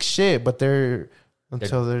sick shit, but they're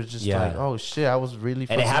just like, oh shit, I was really.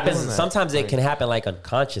 And it happens. doing that. Sometimes like, it can happen like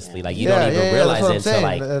unconsciously. Like you don't even realize that's it what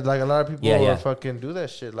I'm until saying. like. Like a lot of people fucking do that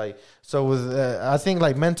shit. Like so with I think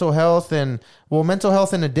like mental health and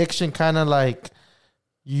addiction kind of like.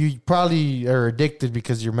 You probably are addicted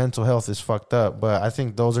because your mental health is fucked up, but I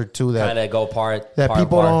think those are two that Kind of go part. that part,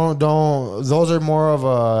 people part. don't. Those are more of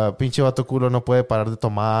a pinche vato culo no puede parar de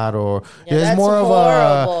tomar, or Yeah, it's that's more of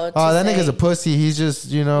horrible a to that nigga's say. a pussy. He's just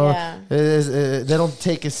Yeah. they don't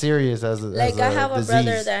take it serious as Like I I have a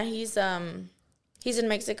brother that he's in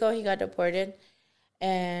Mexico. He got deported,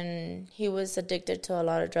 and he was addicted to a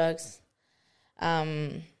lot of drugs.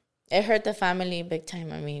 It hurt the family big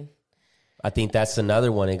time. I mean, I think that's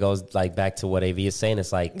another one. It goes like back to what AV is saying.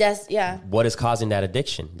 It's like, what is causing that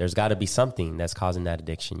addiction? There's got to be something that's causing that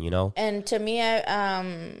addiction, you know? And to me,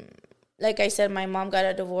 like I said, my mom got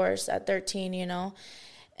a divorce at 13,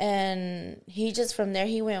 and he just, from there,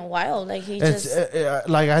 he went wild. Like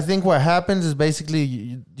like I think what happens is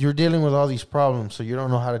basically you're dealing with all these problems, so you don't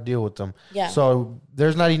know how to deal with them. Yeah. So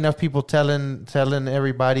there's not enough people telling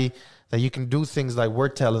everybody that you can do things like we're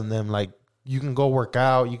telling them. Like you can go work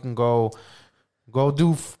out, you can go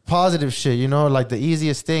do positive shit. Like the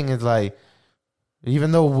easiest thing is like,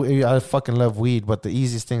 even though I fucking love weed, but the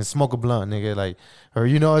easiest thing is smoke a blunt, nigga. Like, or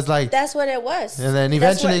it's like that's what it was. and then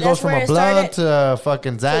eventually it goes from a blunt to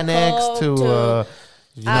fucking Xanax to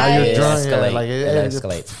now you're drunk. Yeah, like it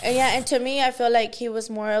escalates. And to me, I feel like he was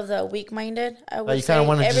more of the weak-minded. I would like you say kind of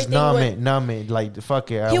want to just everything numb it, like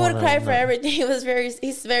fuck it. He would cry for everything.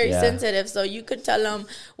 He's very sensitive, so you could tell him,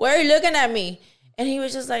 "Why are you looking at me?" And he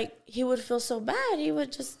was just like, he would feel so bad. He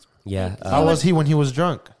would just How was he when he was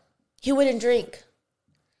drunk? He wouldn't drink.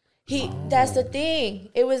 That's the thing.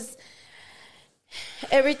 It was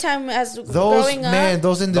every time as growing up.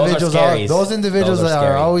 Those individuals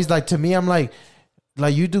are always like, to me, I'm like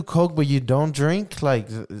you do coke but you don't drink, like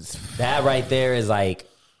that right there is like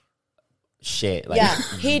shit. Like, yeah,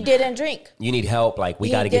 he didn't drink. You need help. Like we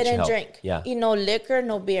got to get you help. He didn't drink. Yeah, no liquor,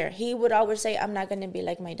 no beer. He would always say, "I'm not going to be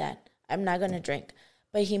like my dad. I'm not going to drink."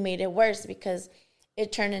 But he made it worse because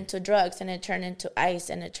it turned into drugs and it turned into ice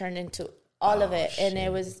and it turned into all of it, and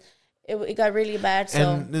it got really bad.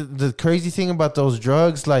 So and the crazy thing about those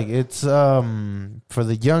drugs, like it's for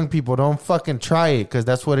the young people, don't fucking try it because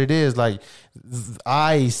that's what it is. Like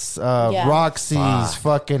ice, Roxy's,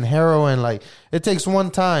 fucking heroin. Like it takes one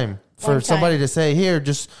time for somebody to say, "Here,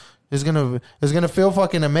 just it's gonna feel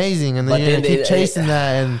fucking amazing," and then you're gonna keep chasing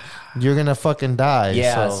that, and you're gonna fucking die.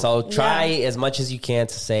 Yeah. So try as much as you can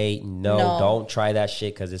to say no. Don't try that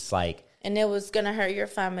shit because it's like. And it was gonna hurt your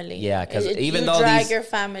family. Yeah, because even though your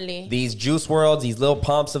family, these juice worlds, these little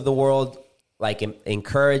pumps of the world, like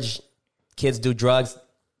encourage kids do drugs,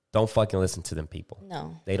 don't fucking listen to them people.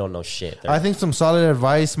 No, they don't know shit. I think some solid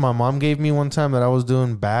advice my mom gave me one time that I was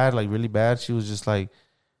doing bad, like really bad. She was just like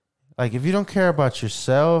if you don't care about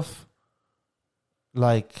yourself,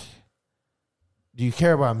 like, do you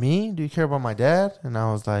care about me? Do you care about my dad? And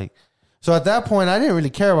I was like, so at that point, I didn't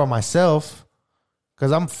really care about myself.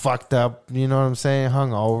 Because I'm fucked up, you know what I'm saying?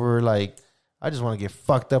 Hungover, like, I just want to get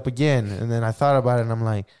fucked up again. And then I thought about it, and I'm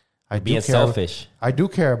like, I do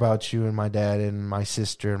care about you and my dad and my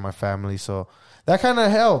sister and my family. So that kind of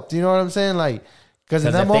helped, you know what I'm saying? Like, because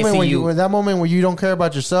in that moment when you don't care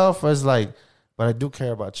about yourself, it's like, but I do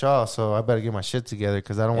care about y'all, so I better get my shit together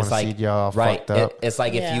because I don't want to see y'all fucked up. It's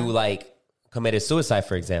like if you like committed suicide,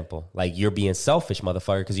 for example, like you're being selfish,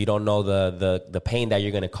 motherfucker, because you don't know the pain that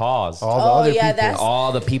you're gonna cause all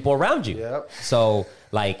the people around you. Yep. So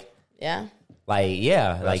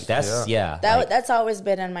that's always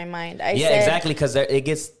been in my mind. Exactly, because it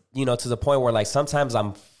gets to the point where like sometimes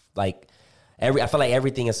I'm like I feel like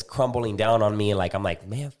everything is crumbling down on me, and like I'm like,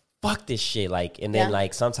 man, fuck this shit. Like, and then Yeah.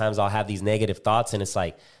 like sometimes I'll have these negative thoughts, and it's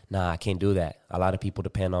like, nah, I can't do that. A lot of people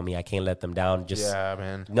depend on me. I can't let them down. Just Yeah,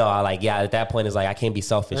 man. no, I like at that point it's like I can't be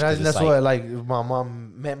selfish. And 'cause it's that's like, what like my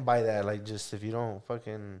mom meant by that. Like, just if you don't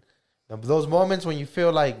fucking those moments when you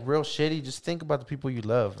feel like real shitty, just think about the people you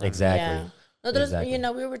love. man. exactly. Yeah. No, there's, Exactly. you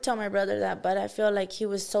know, we were telling my brother that, but I feel like he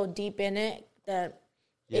was so deep in it that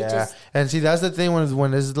Yeah, it just, and see that's the thing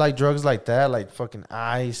when it's like drugs like that, like fucking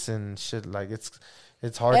ice and shit. Like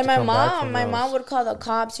it's hard. and to my come back from mom, my those. mom would call the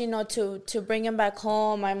cops, you know, to bring him back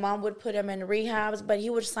home. My mom would put him in rehabs, but he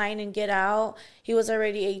would sign and get out. He was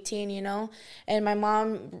already 18, you know, and my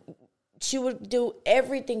mom, she would do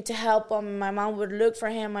everything to help him. My mom would look for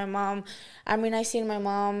him. I seen my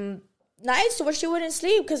mom nights where she wouldn't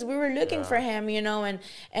sleep because we were looking for him, you know,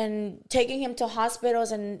 and taking him to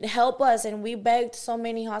hospitals and help us. And we begged so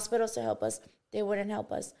many hospitals to help us. They wouldn't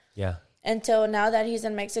help us. Yeah. Until now that he's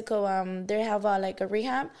in Mexico, they have like a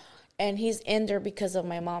rehab, and he's in there because of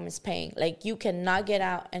my mom is paying. Like, you cannot get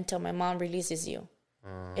out until my mom releases you.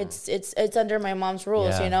 It's under my mom's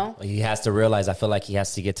rules, Yeah. you know. He has to realize. I feel like he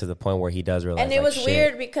has to get to the point where he does realize. And it like, was shit.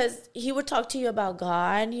 weird because he would talk to you about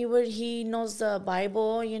God. He knows the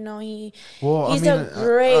Bible, you know. He's a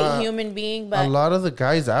great human being, but a lot of the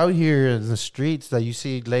guys out here in the streets that you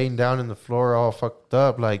see laying down in the floor all fucked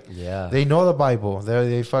up, like Yeah. they know the Bible.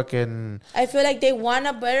 They fucking I feel like they want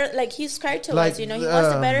to better. Like, he's cried to Like, us, you know. He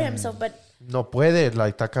wants to better himself, but no puede,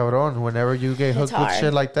 like ta cabrón. Whenever you get hooked with hard.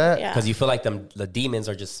 shit like that, yeah, Because you feel like the demons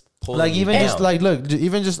are just pulling like you even down. just like look,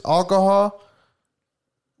 even just alcohol,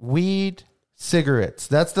 weed, cigarettes.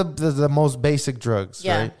 That's the most basic drugs,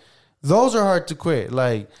 Yeah. right? Those are hard to quit.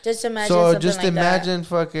 Like just imagine. so, something just like imagine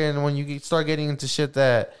fucking when you start getting into shit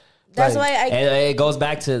that. That's like, why I. And it goes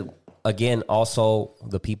back to, again, also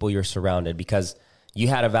the people you're surrounded, because you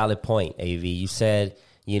had a valid point, AV. You said,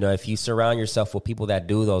 you know, if you surround yourself with people that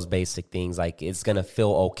do those basic things, like, it's going to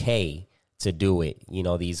feel okay to do it. You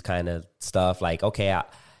know, these kind of stuff like, okay,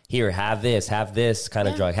 here, have this kind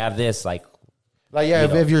of drug, have this, like yeah, you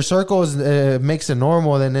know. if your circle makes it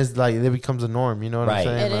normal, then it's like it becomes a norm. You know what right.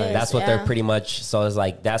 I'm saying? It Like, is. That's what Yeah. they're pretty much. So it's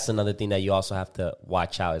like, that's another thing that you also have to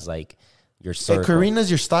watch out is like your Hey, circle.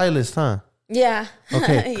 Karina's your stylist, huh? Yeah.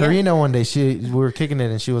 Okay, Yeah. Karina one day we were kicking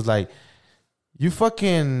it and she was like, "You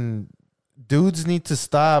fucking dudes need to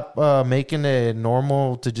stop making it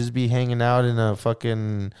normal to just be hanging out in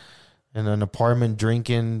an apartment,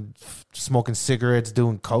 drinking, smoking cigarettes,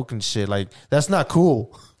 doing coke and shit. Like that's not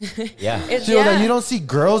cool." Yeah. It's, She was yeah. like, "You don't see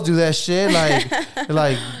girls do that shit.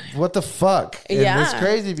 Like what the fuck?" And Yeah. it's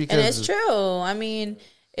crazy because and it's true. I mean,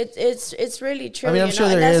 it's really true. I mean, I'm you sure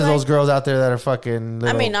know? there And is that's why- those girls out there that are fucking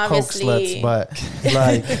little mean, coke obviously. sluts, but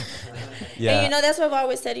like, Yeah. And, you know, that's what I've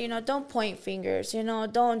always said, you know, don't point fingers, you know,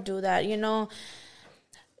 don't do that, you know.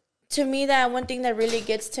 To me, that one thing that really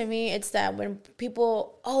gets to me, it's that when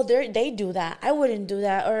people, they do that, I wouldn't do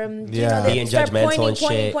that, or you Yeah. know, they Being start judgmental and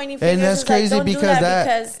shit. pointing fingers. and that's It's like, crazy don't do because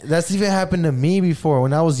because that's even happened to me before.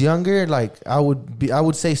 When I was younger, like I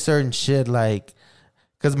would say certain shit like,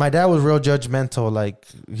 because my dad was real judgmental. Like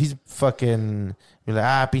he's fucking be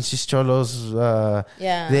like pinches cholos,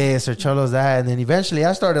 Yeah. this or cholos that, and then eventually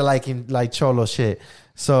I started liking like cholo shit.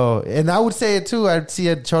 So, and I would say it too. I'd see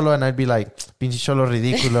a cholo and I'd be like, pinche cholo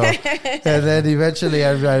ridiculo. And then eventually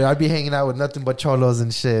I'd be hanging out with nothing but cholos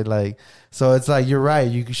and shit. Like, so it's like, you're right.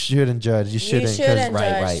 You shouldn't judge. You shouldn't. 'cause shouldn't Right,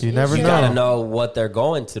 judge. right. You never You know. gotta know what they're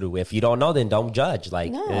going through. If you don't know, then don't judge.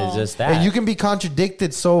 Like, No. it's just that. And you can be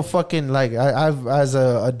contradicted so fucking like I've as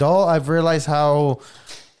a adult I've realized how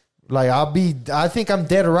like I think I'm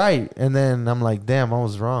dead right, and then I'm like, damn, I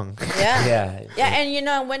was wrong. Yeah. Yeah. Yeah, and you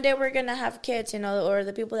know, one day we're gonna have kids, you know, or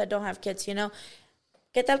the people that don't have kids, you know.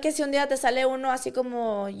 ¿Qué tal que si un día te sale uno así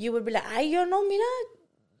como you would be like, ay, yo no, mira.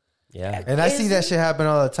 Yeah. And I see that shit happen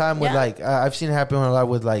all the time with Yeah. like I've seen it happen a lot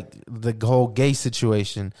with like the whole gay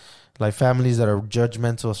situation, like families that are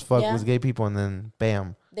judgmental as fuck Yeah. with gay people, and then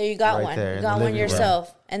bam. There you got Right one. there in You the got one living room.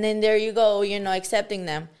 yourself. And then there you go, you know, accepting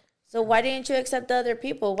them. So why didn't you accept the other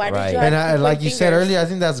people? Why Right. did you And have to like point you said fingers? earlier, I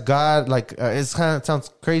think that's God. Like it's kind of sounds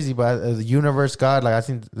crazy, but the universe, God. Like I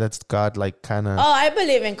think that's God. Like kind of Oh, I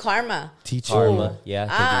believe in karma. teaching Karma. Yeah.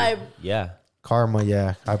 could be. Yeah. Karma.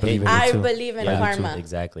 Yeah, I believe in it I too. believe in Yeah, me too. karma.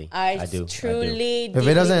 Exactly. I do. truly If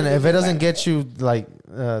it doesn't karma. get you like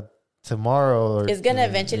tomorrow, or It's gonna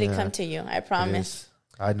eventually yeah, come to you. I it promise. is.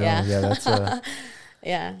 I know. Yeah. Yeah, that's.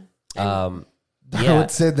 Yeah. I Yeah.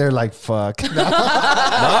 would sit there like fuck. No,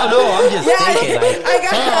 I'm just thinking. Like, I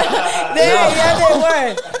got yeah, they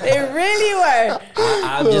were. They really were.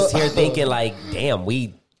 I'm just here thinking, like, damn,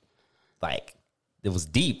 it was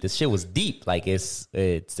deep. This shit was deep. Like, it's.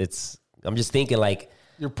 I'm just thinking, like,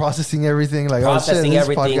 You're processing everything, like processing oh, shit,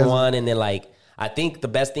 everything podcast, one, and then like I think the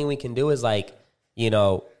best thing we can do is like, you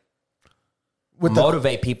know, with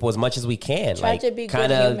motivate people as much as we can. Try like to be good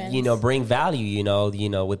kind of, humans. you know, bring value, you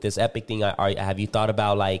know, with this Epic thing. Have you thought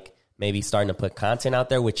about like maybe starting to put content out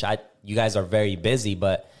there, which you guys are very busy,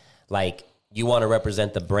 but like you want to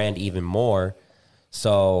represent the brand even more.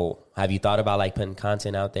 So have you thought about like putting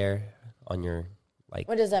content out there on your like,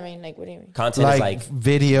 What does that mean? Like, what do you mean? content is like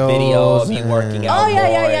video of you working out. Oh, yeah, more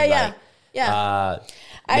yeah, yeah, and, yeah. like,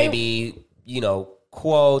 Yeah. Maybe, you know,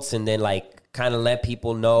 quotes, and then like kind of let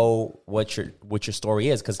people know what your story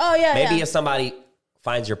is. Because maybe if somebody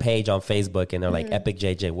finds your page on Facebook and they're like, Epic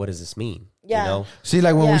JJ, what does this mean? Yeah. You know? See,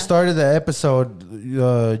 like when Yeah. we started the episode,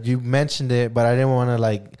 you mentioned it, but I didn't want to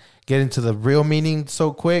like get into the real meaning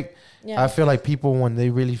so quick. Yeah. I feel like people, when they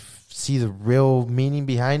really see the real meaning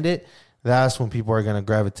behind it, that's when people are gonna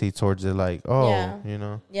gravitate towards it. Like, oh, Yeah. you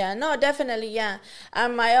know, Yeah, no, definitely, yeah.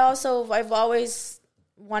 I've always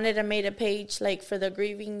wanted to make a page like for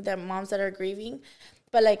the moms that are grieving.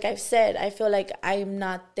 But like I've said, I feel like I'm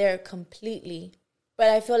not there completely. But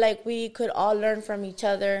I feel like we could all learn from each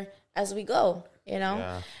other as we go, you know?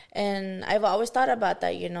 Yeah. And I've always thought about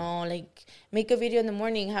that, you know, like make a video in the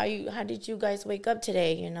morning. How did you guys wake up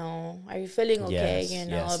today? You know, are you feeling okay? Yes, you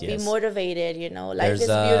know, yes, be yes. motivated, you know, life is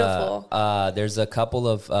beautiful. There's a couple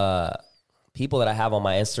of people that I have on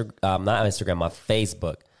my not Instagram, my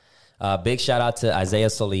Facebook. Big shout out to Isaiah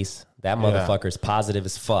Solis. That motherfucker's positive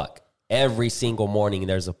as fuck. Every single morning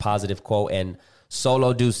there's a positive quote. And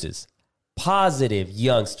Solo Deuces, positive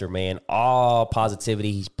youngster, man. All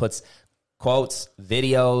positivity. He puts quotes,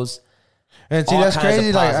 videos. and see all that's kinds of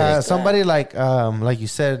crazy. Like positive somebody like you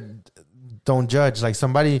said, don't judge. Like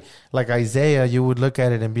somebody like Isaiah, you would look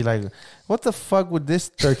at it and be like, what the fuck would this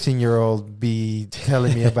 13-year-old be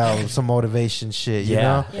telling me about some motivation shit? You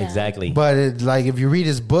know? Yeah. Exactly. But like if you read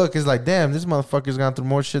his book, it's like, damn, this motherfucker's gone through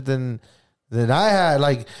more shit than I had.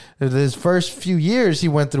 Like his first few years, he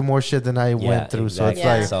went through more shit than I went through. Exactly.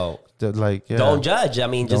 So it's So like don't judge. I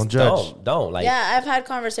mean, just don't like. Yeah, I've had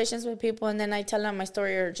conversations with people, and then I tell them my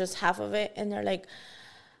story or just half of it, and they're like,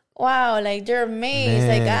 "Wow, like they're amazed."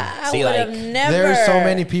 Man. Like I See, would have like, never. there's so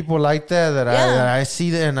many people like that that Yeah. I see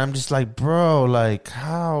that, and I'm just like, bro, like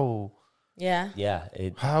how Yeah. Yeah.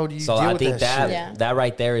 how do you So deal I with think that that shit? Yeah. that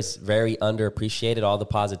right there is very underappreciated. All the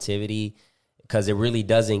positivity, because it really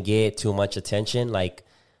doesn't get too much attention, like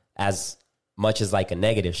as much as like a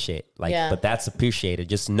negative shit. Like, Yeah. but that's appreciated.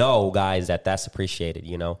 Just know, guys, that's appreciated.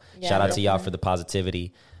 You know, Yeah, shout out to y'all definitely. for the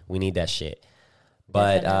positivity. We need that shit.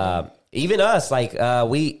 But Definitely. even us, like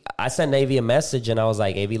I sent Avi a message and I was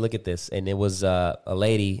like, Avi, look at this. And it was a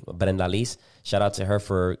lady, Brenda Liz. Shout out to her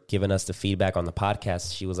for giving us the feedback on the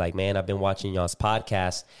podcast. She was like, man, I've been watching y'all's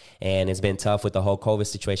podcast and it's been tough with the whole COVID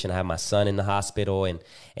situation. I have my son in the hospital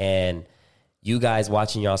and you guys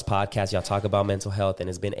watching y'all's podcast, y'all talk about mental health and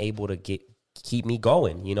it's been able to keep me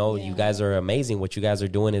going. You know, you guys are amazing. What you guys are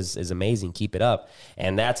doing is amazing. Keep it up.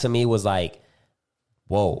 And that to me was like,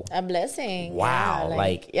 whoa. A blessing. Wow. Yeah,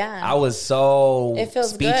 like yeah. I was so It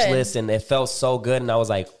feels speechless good. and it felt so good. And I was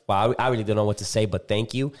like, wow, I really don't know what to say, but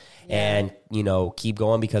thank you. And, you know, keep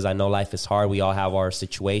going because I know life is hard. We all have our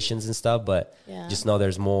situations and stuff, but Yeah. just know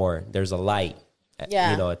there's more. There's a light,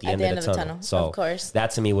 Yeah, you know, at the end of the tunnel. So of course.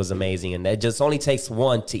 that to me was amazing. And it just only takes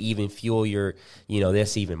one to even fuel your, you know,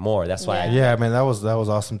 this even more. That's why Yeah, man, that was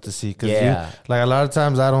awesome to see. Cause Yeah. like a lot of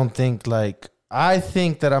times I don't think like I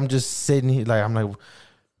think that I'm just sitting here like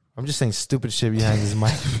I'm just saying stupid shit behind this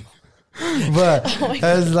mic. But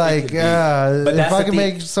it's like But if that's I the can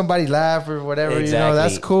thing. make somebody laugh or whatever, you Exactly. know,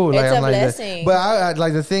 that's cool. Like It's a I'm like that. blessing. But I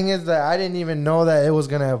like the thing is that I didn't even know that it was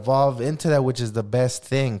gonna evolve into that, which is the best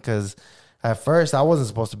thing. Because at first I wasn't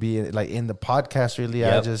supposed to be like in the podcast really.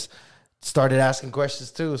 I Yep. just started asking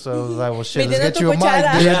questions too. So it was like, well, shit, Metiendo let's get tu you a mic.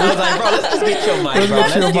 cuchara. dude. Yeah, I was like, bro, let's just get your mic, bro.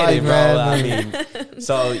 Let's get your Let's get mic, it, bro. man. I mean,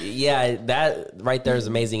 so yeah, that right there is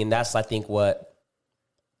amazing, and that's I think what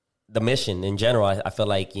the mission in general. I feel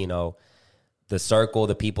like, you know, the circle,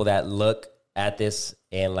 the people that look at this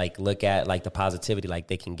and like look at like the positivity like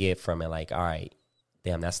they can get from it. Like, all right,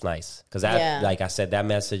 damn, that's nice. Because that, Yeah. like I said, that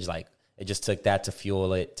message, like it just took that to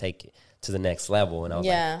fuel it, take it to the next level, and I was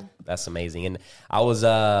Yeah. like, that's amazing. And I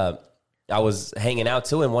was hanging out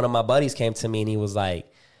too, and one of my buddies came to me and he was like,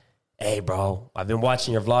 hey, bro, I've been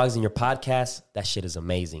watching your vlogs and your podcast. That shit is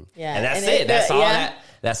amazing. Yeah. And that's And it. That's all yeah.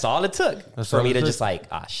 that's all it took That's for all me it to took. just like,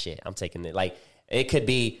 ah, shit, I'm taking it. Like, it could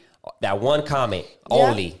be that one comment Yeah.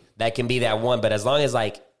 only. That can be that one. But as long as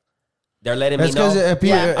like they're letting me It's know. because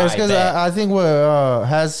Yeah. it's because bet. I think what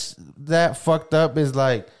has that fucked up is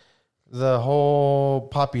like the whole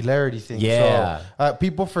popularity thing. Yeah. So,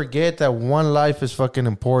 people forget that one life is fucking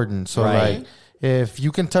important. So Right. like, if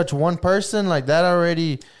you can touch one person like that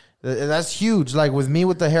already, that's huge. Like with me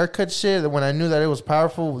with the haircut shit, when I knew that it was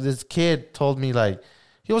powerful, this kid told me like,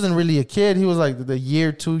 he wasn't really a kid. He was like the year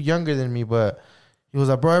or two younger than me, but he was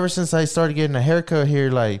like, bro, ever since I started getting a haircut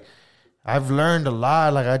here, like, I've learned a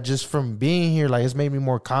lot. Like, I just from being here, like, it's made me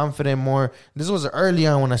more confident, more. This was early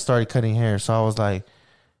on when I started cutting hair. So I was like,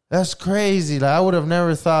 that's crazy. Like, I would have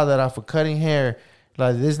never thought that off of cutting hair,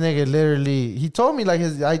 like, this nigga literally, he told me, like,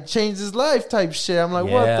 I changed his life type shit. I'm like,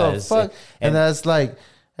 what Yeah, the fuck? And that's like,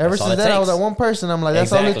 ever that's all since it then, I was takes. that one person. I'm like,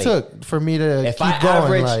 that's Exactly. all it took for me to If keep I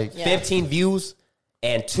going. average Like, 15 views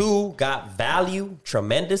and 2 got value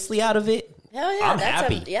tremendously out of it, Hell yeah, I'm that's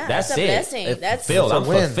happy. that's a it. blessing. It That's fulfilled. I'm a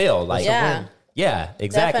win. fulfilled. Like, Yeah. yeah,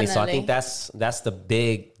 exactly. So I Definitely. think that's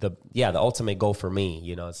the ultimate goal for me.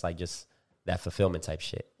 You know, it's like just that fulfillment type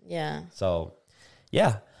shit. yeah. So,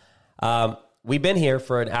 yeah. We've been here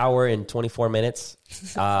for an hour and 24 minutes.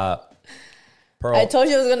 Pearl, I told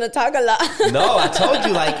you I was gonna talk a lot. no, I told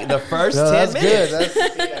you like the first no, 10 that's minutes.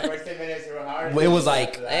 good. That's, The first 10 minutes were hard. It was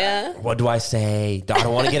like, Yeah. what do I say? I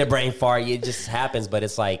don't want to get a brain fart. It just happens. But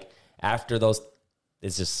it's like after those,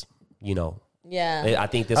 it's just, you know, Yeah. I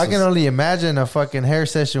think this I was, can only imagine a fucking hair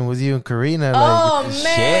session with you and Karina. Like, Oh man,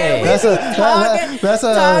 Shit. we That's a- talking, that's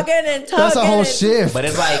a- talking and talking. that's a whole and- shift. but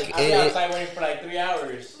it's like, I was outside waiting for like 3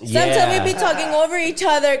 hours. Sometimes we be talking over each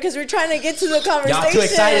other because we're trying to get to the conversation. Y'all too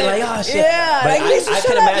excited, like, oh shit. Yeah, But like, I shut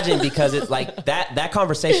can up. imagine because it's like that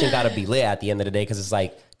conversation got to be lit at the end of the day because it's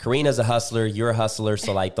like Karina's a hustler, you're a hustler,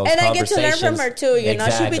 so like those And I get to conversations. learn from her too. You know,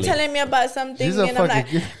 she'll Exactly. be telling me about something, She's a and I'm like,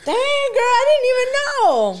 fucking- "Dang, girl, I didn't even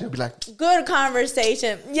know." She'll be like, Good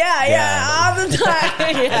conversation. Yeah, all the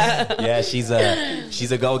time. Yeah. Yeah,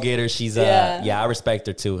 she's a go getter. She's Yeah. I respect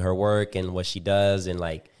her too, her work and what she does, and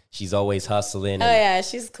like she's always hustling. Oh And yeah,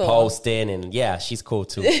 she's cool. posting, and yeah, she's cool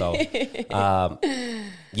too. So,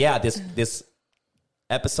 yeah, this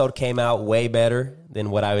episode came out way better than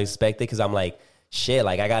what I expected because I'm like, shit,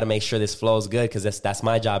 like I got to make sure this flows good because that's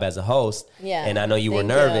my job as a host. Yeah, and I know you were thank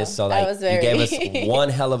nervous, you. so I like was you gave very- us one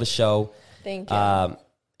hell of a show. Thank you.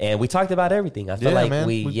 And we talked about everything. I feel Yeah, like man.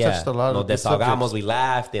 we touched a lot of good desahogamos, subjects. we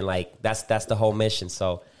laughed, and like that's the whole mission.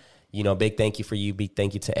 So, you know, big thank you for you. Big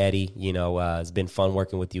thank you to Eddie. You know, it's been fun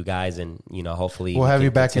working with you guys, and you know, hopefully we'll we have can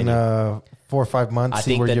you back continue. in 4 or 5 months. I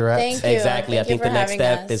See think where that- you're at. Thank you. Exactly. Thank I think you the for next having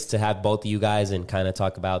step us. is to have both of you guys and kind of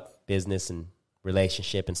talk about business and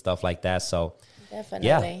relationship and stuff like that. So, Definitely.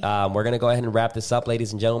 yeah, we're going to go ahead and wrap this up,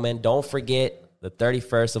 ladies and gentlemen. Don't forget the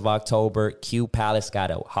 31st of October, Q Palace got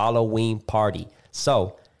a Halloween party.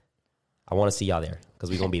 So, I want to see y'all there because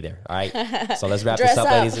we're going to be there. All right. So, let's wrap this Dress up,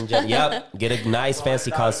 up. ladies and gentlemen. Yep. Get a nice fancy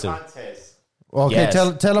costume. Contest. Okay, Yes.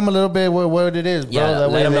 tell them a little bit what it is, bro. Yeah, that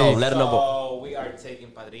let way them know. they- Let them know. So we are taking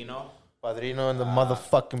Padrino. Padrino in the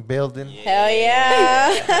motherfucking building. Hell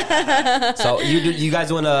yeah. So, you guys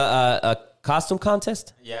doing a costume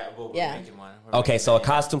contest? Yeah, we're Yeah. making one. We're Okay. making So, a one.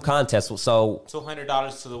 costume contest. So,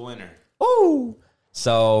 $200 to the winner. ooh.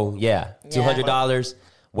 So yeah, $200.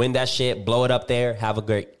 Win that shit. Blow it up there. Have a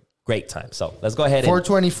great time. So let's go ahead and.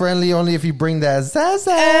 420 friendly only if you bring that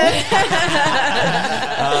Zaza.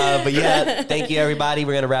 But yeah, thank you everybody.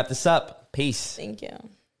 We're gonna wrap this up. Peace. Thank you.